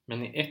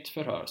 Men i ett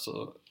förhör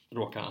så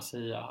råkar han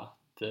säga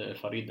att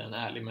Farid är en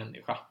ärlig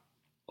människa.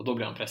 Och då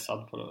blir han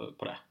pressad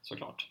på det,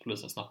 såklart.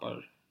 Polisen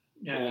snappar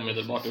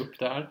omedelbart upp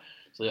det här.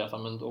 Säger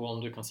att men då,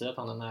 om du kan säga att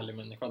han är en ärlig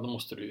människa, då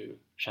måste du ju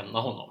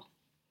känna honom.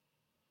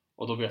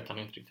 Och då vet han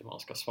inte riktigt vad han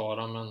ska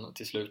svara, men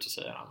till slut så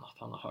säger han att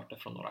han har hört det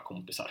från några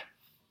kompisar.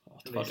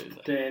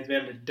 Visst, det är ett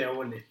väldigt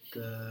dåligt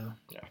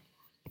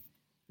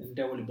en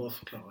dålig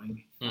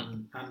bortförklaring.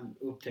 Han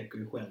upptäcker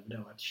ju själv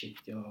då att shit,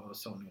 jag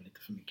sa nog lite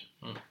för mycket.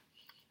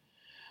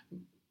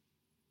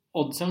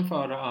 Oddsen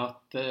för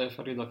att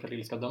Farid och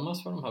Khalil ska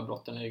dömas för de här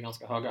brotten är ju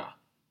ganska höga.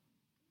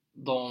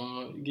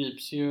 De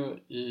grips ju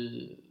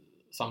i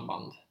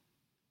samband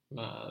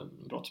med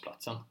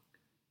brottsplatsen.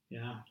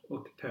 Ja,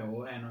 och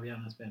på en av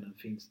gärningsmännen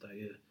finns det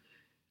ju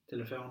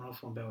telefoner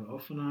från båda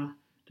offren.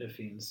 Det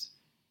finns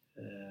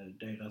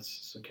deras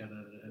så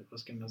kallade, vad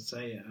ska man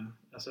säga,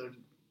 alltså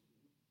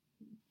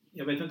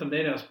jag vet inte om det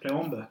är deras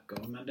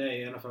plånböcker, men det är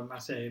i alla fall,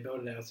 man ser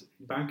både deras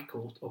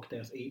bankkort och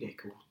deras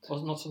ID-kort.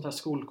 Och något sånt här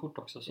skolkort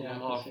också som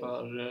man har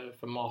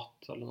för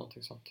mat eller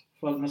någonting sånt.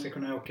 För att man ska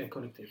kunna åka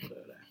kollektivt för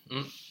det.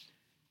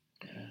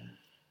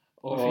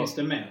 Och vad finns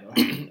det mer då?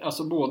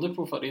 Alltså både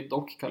på Farid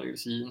och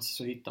Khalils jeans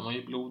så hittar man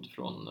ju blod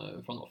från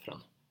offren.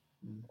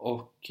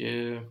 Och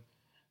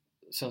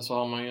sen så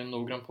har man ju en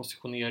noggrann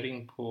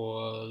positionering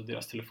på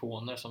deras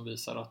telefoner som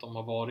visar att de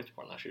har varit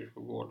på den här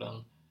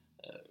kyrkogården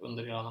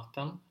under hela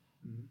natten.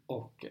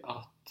 Och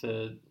att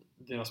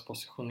deras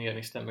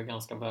positionering stämmer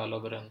ganska väl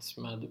överens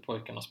med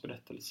pojkarnas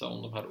berättelse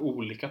om de här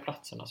olika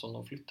platserna som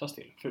de flyttas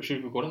till. För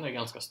kyrkogården är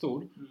ganska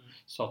stor,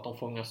 så att de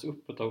fångas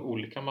upp av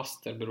olika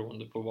master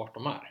beroende på vart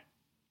de är.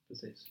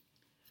 Precis.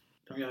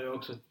 De gör ju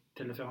också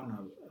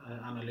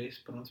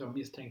telefonanalys på de 2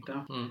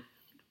 misstänkta.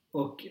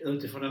 Och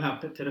utifrån den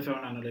här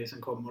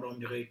telefonanalysen kommer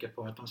de ju ryka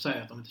på att de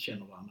säger att de inte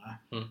känner varandra.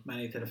 Men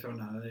i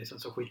telefonanalysen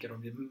så skickar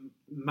de ju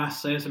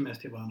massa sms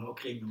till varandra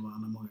och ringer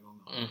varandra många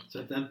gånger. Så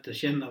att inte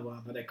känna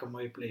varandra, det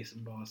kommer ju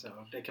polisen bara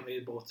så. Det kan vi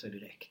ju bortse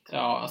direkt.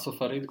 Ja, alltså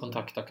Farid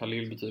kontaktar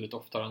Khalil betydligt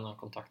oftare än han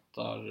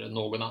kontaktar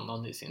någon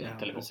annan i sin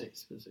telefon.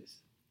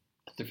 Precis.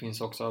 Det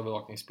finns också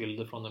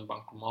övervakningsbilder från en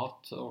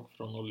bankomat och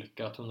från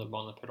olika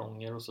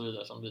tunnelbaneperronger och så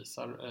vidare som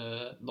visar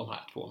de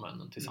här 2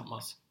 männen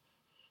tillsammans.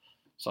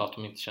 Så att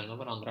de inte känner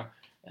varandra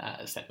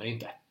stämmer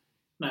inte.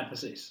 Nej,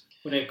 precis.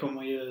 Och det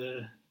kommer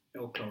ju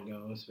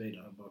åklagare och så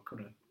vidare bara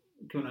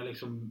kunna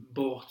liksom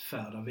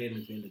bortfärda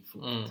väldigt, väldigt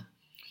fort.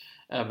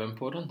 Även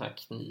på den här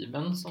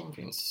kniven som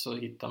finns så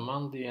hittar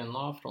man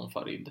DNA från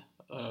Farid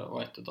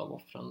och ett av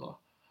offren då.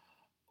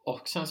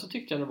 Och sen så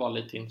tyckte jag det var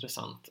lite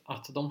intressant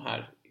att de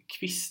här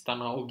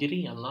kvistarna och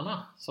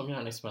grenarna som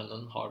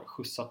gärningsmännen har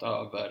skjutsat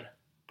över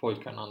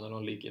pojkarna när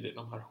de ligger i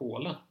de här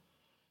hålen,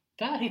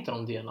 där hittar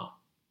de DNA.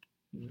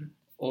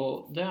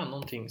 Och det är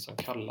någonting som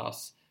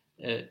kallas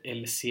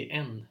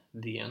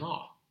LCN-DNA.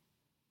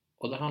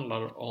 Och det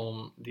handlar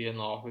om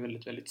DNA av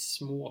väldigt, väldigt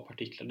små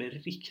partiklar. Det är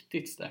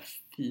riktigt där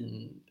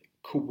fin,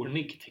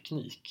 kornig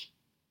teknik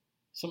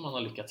som man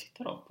har lyckats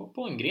hitta då.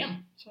 På en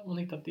gren så har man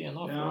hittat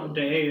DNA. Ja,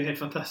 det är ju helt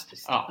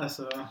fantastiskt. Ja.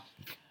 Alltså...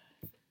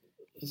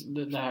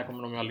 Det här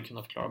kommer de ju aldrig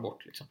kunna förklara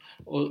bort liksom.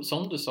 Och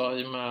som du sa,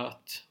 i och med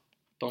att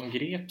de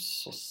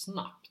greps så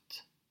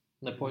snabbt.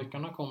 När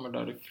pojkarna kommer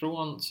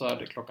därifrån så är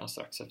det klockan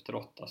strax efter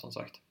 8 som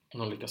sagt.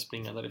 De lyckas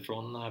springa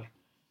därifrån när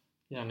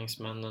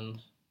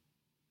gärningsmännen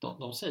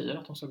de säger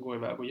att de ska gå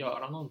iväg och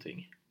göra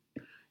någonting.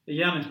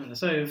 Gärningsmännen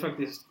säger ju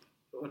faktiskt,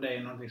 och det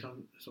är någonting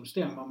som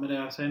stämmer med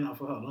deras senare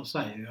förhör, de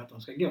säger ju att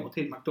de ska gå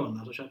till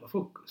McDonalds och köpa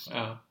frukost.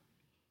 Ja.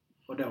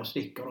 Och då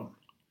sticker de.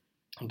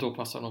 Då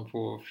passar de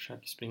på att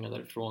försöka springa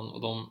därifrån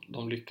och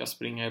de lyckas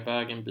springa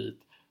iväg en bit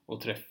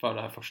och träffar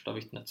det här första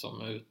vittnet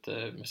som är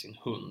ute med sin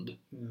hund.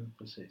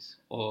 Precis.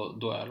 Och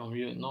då är de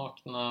ju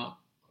nakna,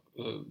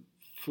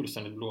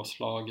 fullständigt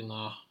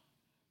blåslagna,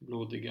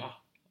 blodiga.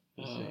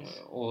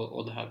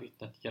 Och det här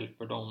vittnet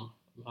hjälper dem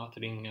med att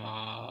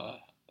ringa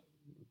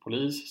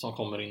polis som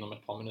kommer inom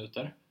ett par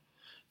minuter.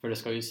 För det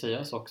ska ju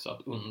sägas också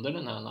att under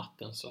den här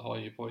natten så har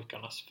ju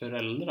pojkarnas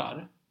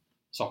föräldrar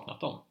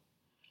saknat dem.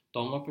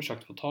 De har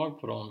försökt få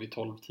tag på dem vid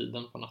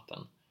 12-tiden på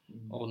natten.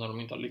 Och när de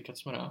inte har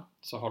lyckats med det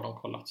så har de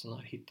kollat sån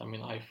här hitta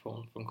min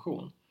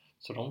iPhone-funktion.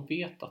 Så de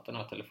vet att den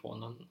här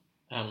telefonen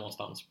är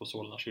någonstans på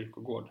Solna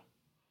kyrkogård.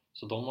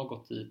 Så de har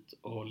gått dit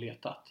och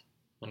letat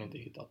men inte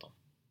hittat dem.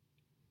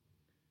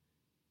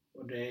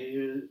 Och det är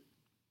ju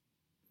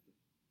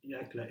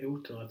jäkla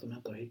otur att de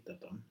inte har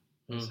hittat dem.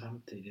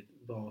 Samtidigt,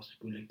 vad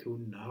skulle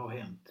kunna ha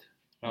hänt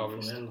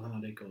om föräldrarna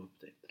dyker upp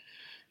dit?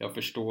 Jag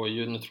förstår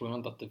ju, nu tror jag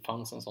inte att det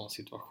fanns en sån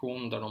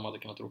situation där de hade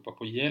kunnat ropa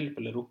på hjälp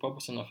eller ropa på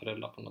sina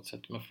föräldrar på något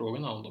sätt. Men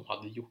frågan är om de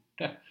hade gjort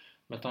det.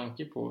 Med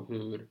tanke på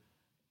hur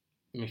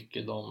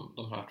mycket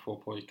de här två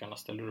pojkarna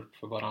ställer upp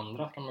för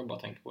varandra, kan man bara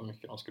tänka på hur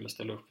mycket de skulle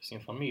ställa upp för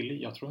sin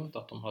familj. Jag tror inte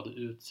att de hade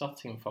utsatt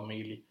sin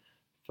familj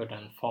för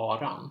den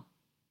faran.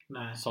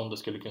 Nej. Som det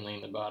skulle kunna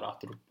innebära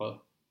att ropa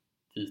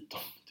dit dem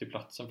till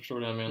platsen. Förstår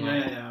du vad jag menar?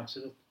 Ja,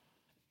 absolut.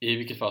 I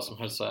vilket fall som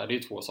helst så är det ju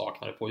 2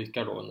 saknade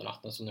pojkar då under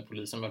natten. Så när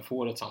polisen väl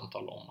får ett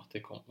samtal om att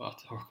det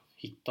har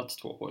hittats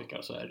 2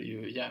 pojkar så är det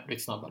ju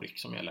jävligt snabba ryck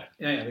som gäller.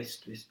 Ja,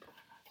 visst.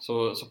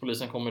 Så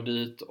polisen kommer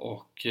dit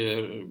och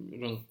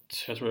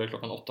runt, jag tror det är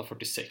klockan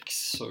 8:46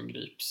 så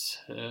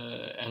grips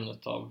en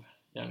av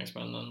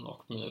gärningsmännen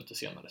och minuter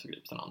senare så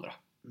grips den andra.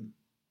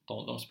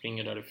 De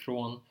springer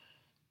därifrån.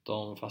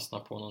 De fastnar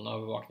på någon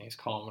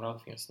övervakningskamera. Det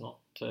finns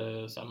något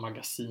så här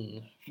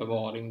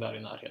magasinförvaring där i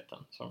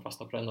närheten. Så de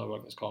fastnar på den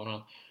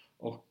övervakningskameran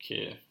och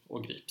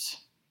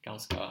grips.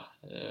 Ganska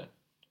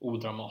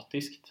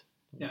odramatiskt.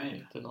 Ja.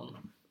 Inte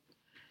någon...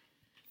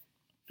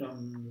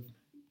 De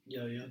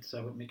gör ju inte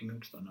så mycket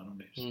motstånd när de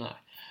grips.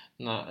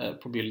 Nej,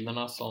 på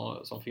bilderna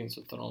som finns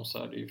utav dem så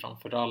är det ju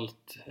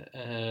framförallt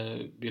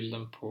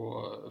bilden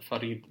på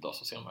Farid då,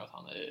 så ser man att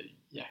han är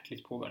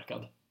jäkligt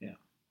påverkad. Ja.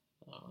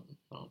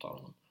 När de tar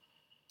honom.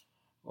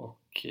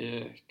 Och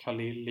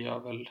Khalil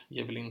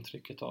ger väl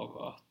intrycket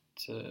av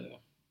att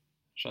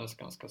känns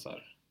ganska så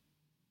här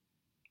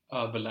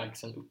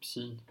överlägsen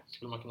uppsyn,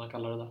 skulle man kunna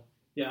kalla det där.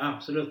 Ja,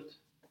 absolut.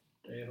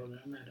 Det håller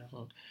jag med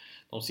om.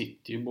 De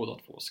sitter ju båda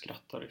två och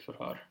skrattar i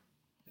förhör.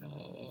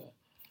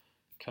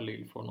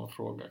 Khalil får någon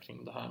fråga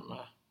kring det här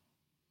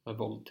med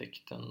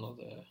våldtäkten och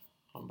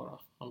han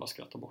bara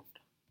skrattar bort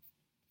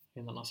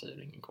innan han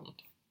säger ingen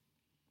kommentar.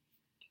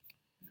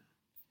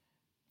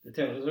 Det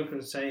tål också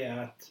att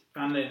säga att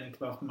anledningen till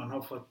varför man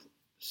har fått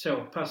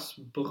så pass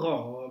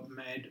bra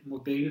med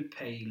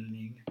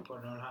mobilpejlning på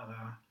de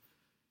här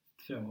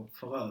 2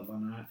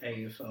 förövarna är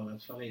ju för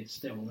att Farid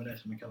står med det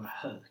som man kallar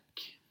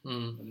HÖK.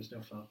 Och det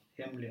står för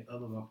hemlig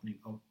övervakning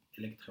av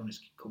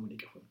elektronisk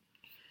kommunikation.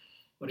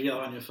 Och det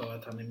gör han ju för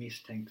att han är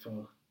misstänkt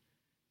för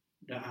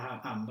det här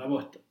andra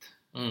brottet.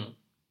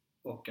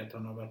 Och att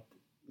han har varit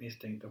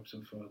misstänkt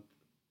också för att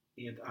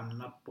i ett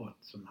annat brott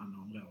som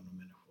handlar om rån och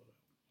människor.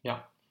 Ja.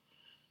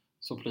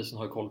 Så polisen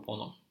har ju koll på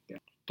honom. Ja.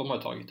 De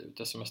har tagit ut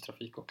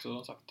sms-trafik också,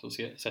 som sagt, och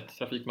sett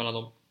trafik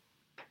mellan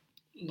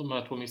de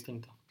här 2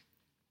 misstänkta.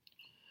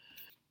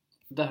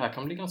 Det här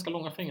kan bli ganska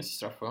långa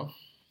fängelsestraff, va?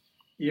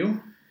 Jo,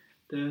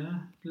 det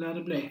lär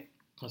det bli.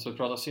 Alltså vi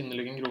pratar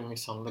synnerligen grov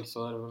misshandel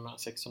så är det väl mellan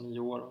 6 och 9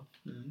 år.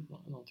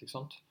 Någonting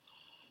sånt.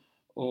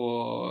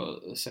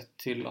 Och sett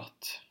till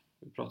att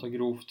vi pratar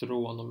grovt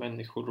rån och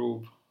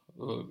människorov.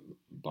 Och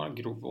bara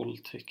grov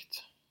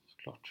våldtäkt,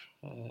 såklart.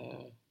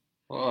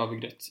 Och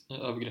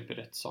övergrepp i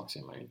rättssak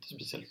ser man ju inte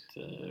speciellt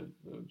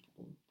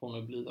på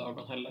med blida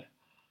ögon heller.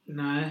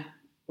 Nej,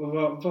 och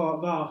varför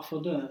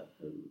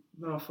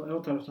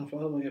åtalas de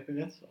för övergrepp i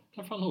rättssak?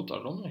 Därför han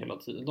hotar dem hela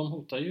tiden. De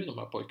hotar ju de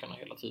här pojkarna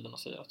hela tiden och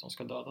säger att de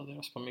ska döda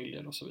deras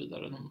familjer och så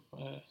vidare. De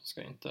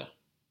ska inte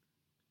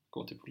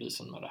gå till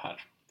polisen med det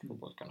här, för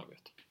pojkarna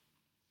vet.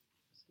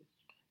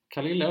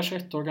 Khalil är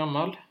 21 år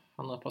gammal.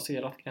 Han har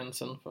passerat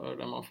gränsen för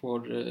där man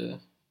får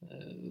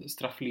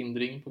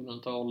strafflindring på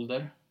grund av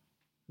ålder.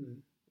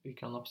 Vi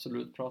kan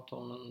absolut prata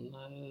om en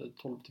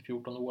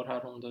 12-14 år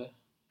här om det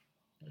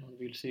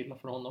vill se illa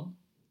för honom.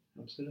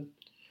 Absolut.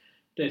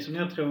 Det som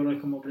jag tror det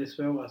kommer att bli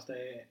svårast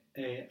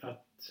är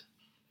att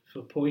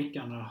för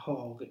pojkarna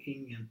har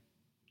ingen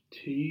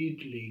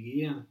tydlig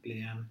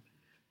egentligen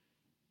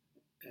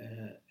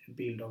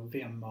bild av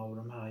vem av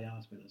de här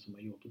gärningsmännen som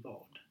har gjort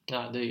vad.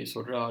 Ja, det är ju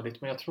så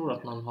rörigt, men jag tror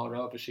att man har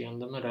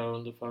överseende med det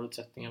under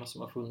förutsättningarna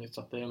som har funnits,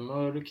 att det är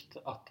mörkt,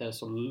 att det är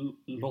så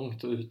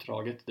långt och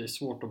utdraget, det är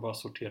svårt att bara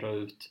sortera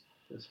ut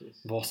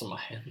vad som har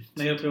hänt.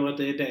 Men jag tror att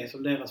det är det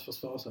som deras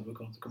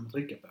försvarsadvokat kommer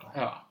trycka på.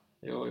 Ja,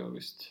 jo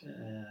visst.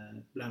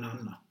 Bland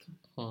annat.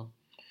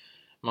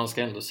 Man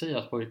ska ändå säga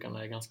att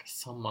pojkarna är ganska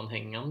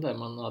sammanhängande.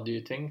 Man hade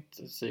ju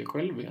tänkt sig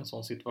själv i en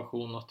sån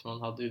situation att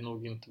man hade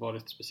nog inte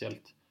varit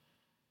speciellt...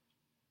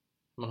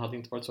 Man hade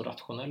inte varit så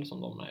rationell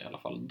som de är i alla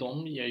fall.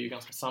 De ger ju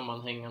ganska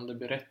sammanhängande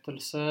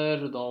berättelser.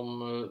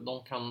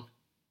 De kan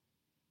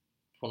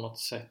på något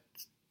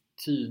sätt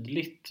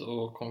tydligt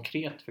och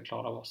konkret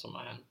förklara vad som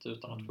har hänt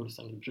utan att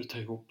fullständigt bryta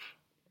ihop.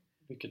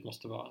 Vilket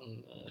måste vara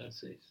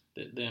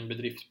det är en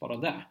bedrift bara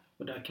där.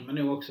 Och där kan man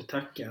nog också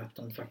tacka att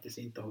de faktiskt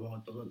inte har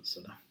varit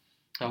berusade.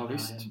 Ja,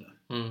 visst.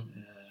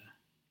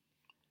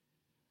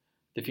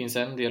 Det finns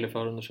en del i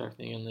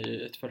förundersökningen i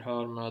ett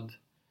förhör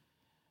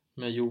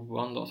med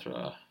Johan då, tror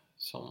jag,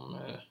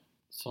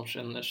 som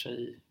känner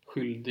sig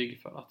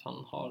skyldig för att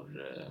han har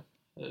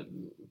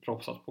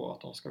propsat på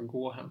att de ska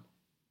gå hem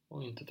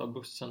och inte ta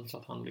bussen, så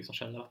att han liksom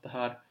känner att det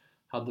här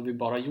hade vi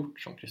bara gjort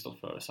som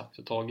Kristoffer hade sagt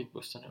och tagit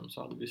bussen hem,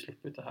 så hade vi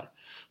sluppit det här.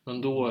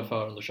 Men då är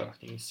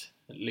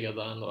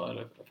förundersökningsledaren då,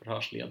 eller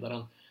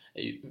förhörsledaren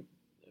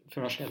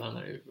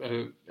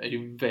är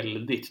ju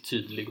väldigt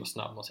tydlig och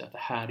snabb och säger att det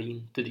här är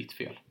inte ditt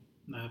fel.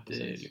 Nej, det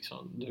är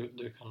liksom,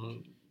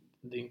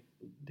 det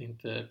är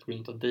inte på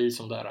grund av dig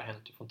som det här har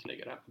hänt, du får inte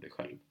lägga det här på dig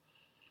själv.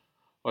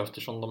 Och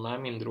eftersom de är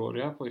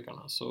mindreåriga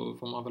pojkarna, så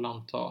får man väl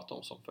anta att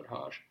de som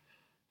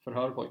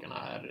förhör pojkarna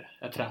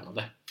är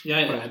tränade.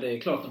 Ja, det är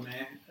klart de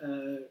är.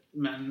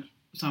 Men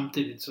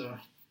samtidigt så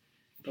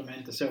de är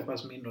inte så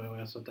pass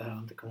mindreåriga så att det här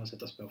inte kommer att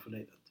sätta spår för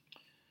livet.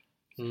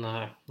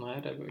 Nej,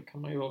 det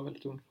kan man ju vara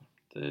väldigt ung för.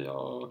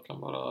 Jag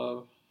kan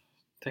bara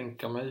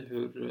tänka mig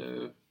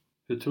hur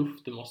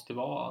tufft det måste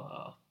vara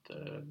att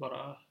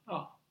bara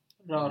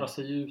röra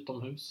sig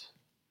utomhus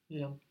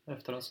igen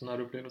efter en sån här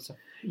upplevelse.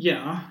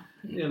 Ja,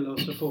 eller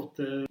så fort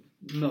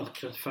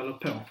mörkret faller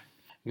på.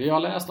 Vi har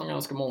läst om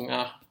ganska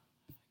många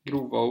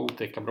grova och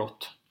otäcka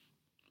brott.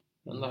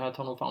 Men det här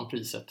tar nog fan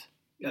priset.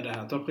 Ja, det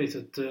här tar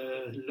priset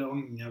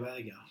långa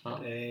vägar. Ja.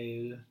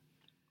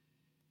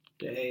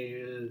 Det är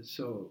ju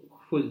så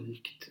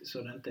sjukt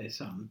så det inte är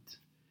sant.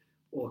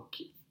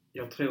 Och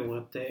jag tror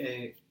att det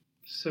är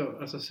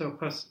så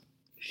pass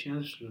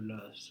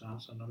känslolösa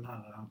som de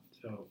här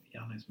två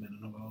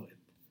gärningsmännen har varit.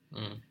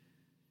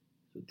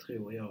 Så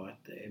tror jag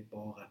att det är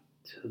bara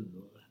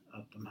tur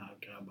att de här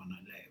grabbarna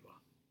lever.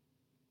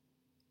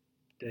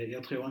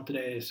 Jag tror inte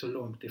det är så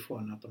långt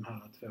ifrån att de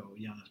här två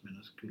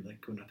gärningsmännen skulle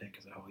kunna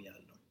tänka sig ha ihjäl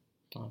dem.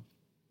 Ja.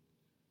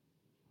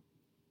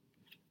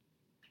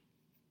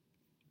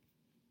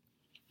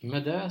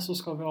 Med det så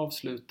ska vi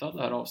avsluta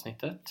det här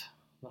avsnittet.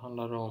 Det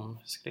handlar om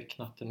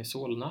skräcknatten i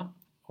Solna.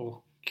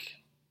 Och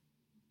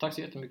tack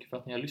så jättemycket för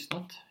att ni har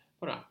lyssnat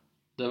på det.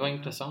 Det var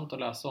intressant att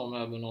läsa om,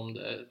 även om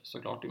det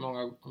såklart i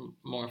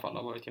många fall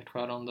har varit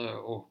hjärtskärande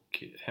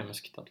och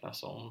hemskt att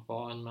läsa om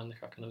vad en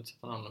människa kan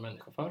utsätta en annan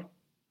människa för.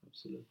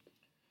 Absolut.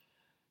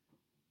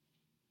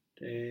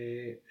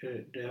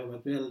 Det har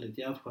varit väldigt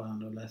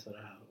hjärtskärande att läsa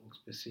det här, och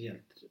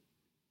speciellt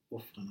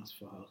offrarnas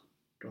förhör.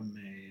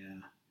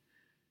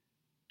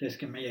 Det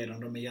ska man ge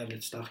dem, de är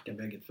jävligt starka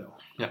bägge två.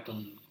 Ja.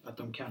 Att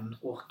de kan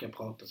orka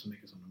prata så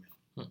mycket som de gör.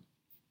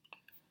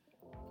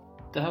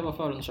 Det här var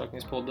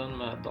förundersökningspodden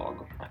med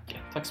Dag och Macke.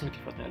 Tack så mycket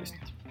för att ni har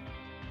lyssnat.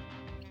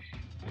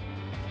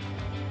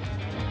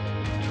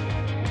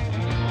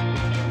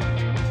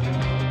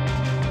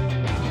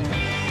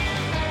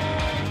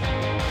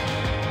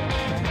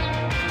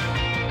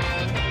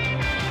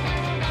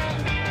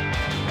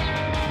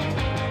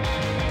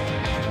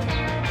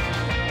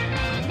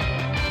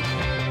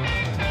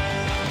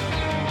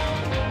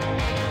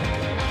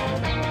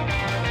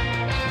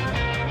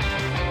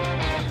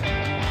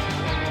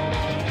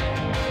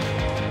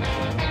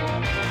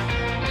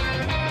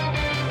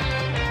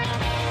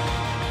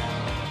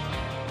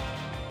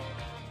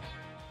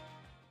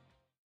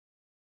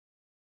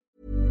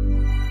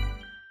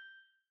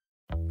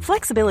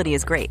 Flexibility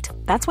is great.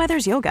 That's why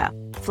there's yoga.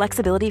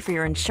 Flexibility for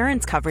your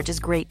insurance coverage is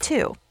great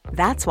too.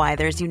 That's why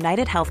there's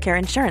United Healthcare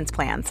Insurance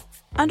Plans.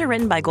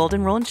 Underwritten by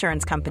Golden Rule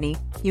Insurance Company,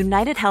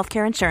 United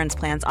Healthcare Insurance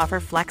Plans offer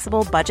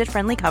flexible,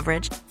 budget-friendly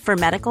coverage for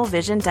medical,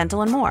 vision,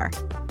 dental, and more.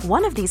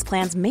 One of these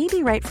plans may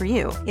be right for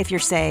you if you're,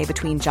 say,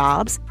 between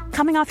jobs,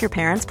 coming off your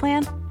parents'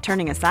 plan,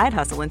 turning a side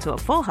hustle into a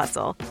full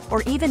hustle,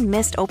 or even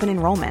missed open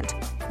enrollment.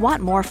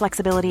 Want more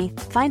flexibility?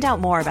 Find out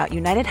more about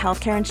United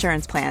Healthcare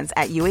Insurance Plans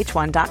at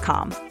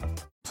uh1.com.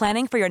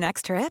 Planning for your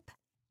next trip?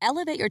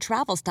 Elevate your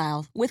travel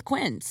style with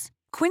Quince.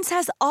 Quince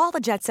has all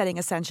the jet-setting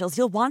essentials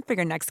you'll want for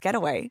your next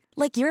getaway,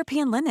 like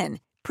European linen,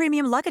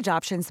 premium luggage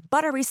options,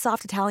 buttery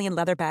soft Italian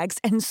leather bags,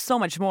 and so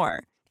much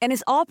more. And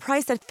is all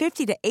priced at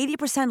 50 to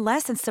 80%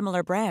 less than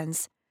similar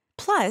brands.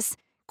 Plus,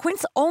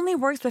 Quince only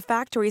works with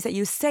factories that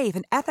use safe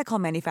and ethical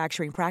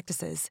manufacturing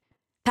practices.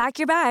 Pack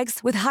your bags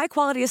with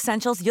high-quality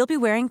essentials you'll be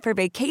wearing for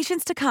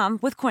vacations to come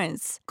with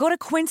Quince. Go to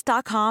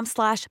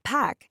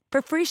quince.com/pack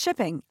for free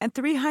shipping and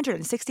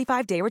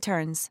 365-day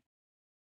returns.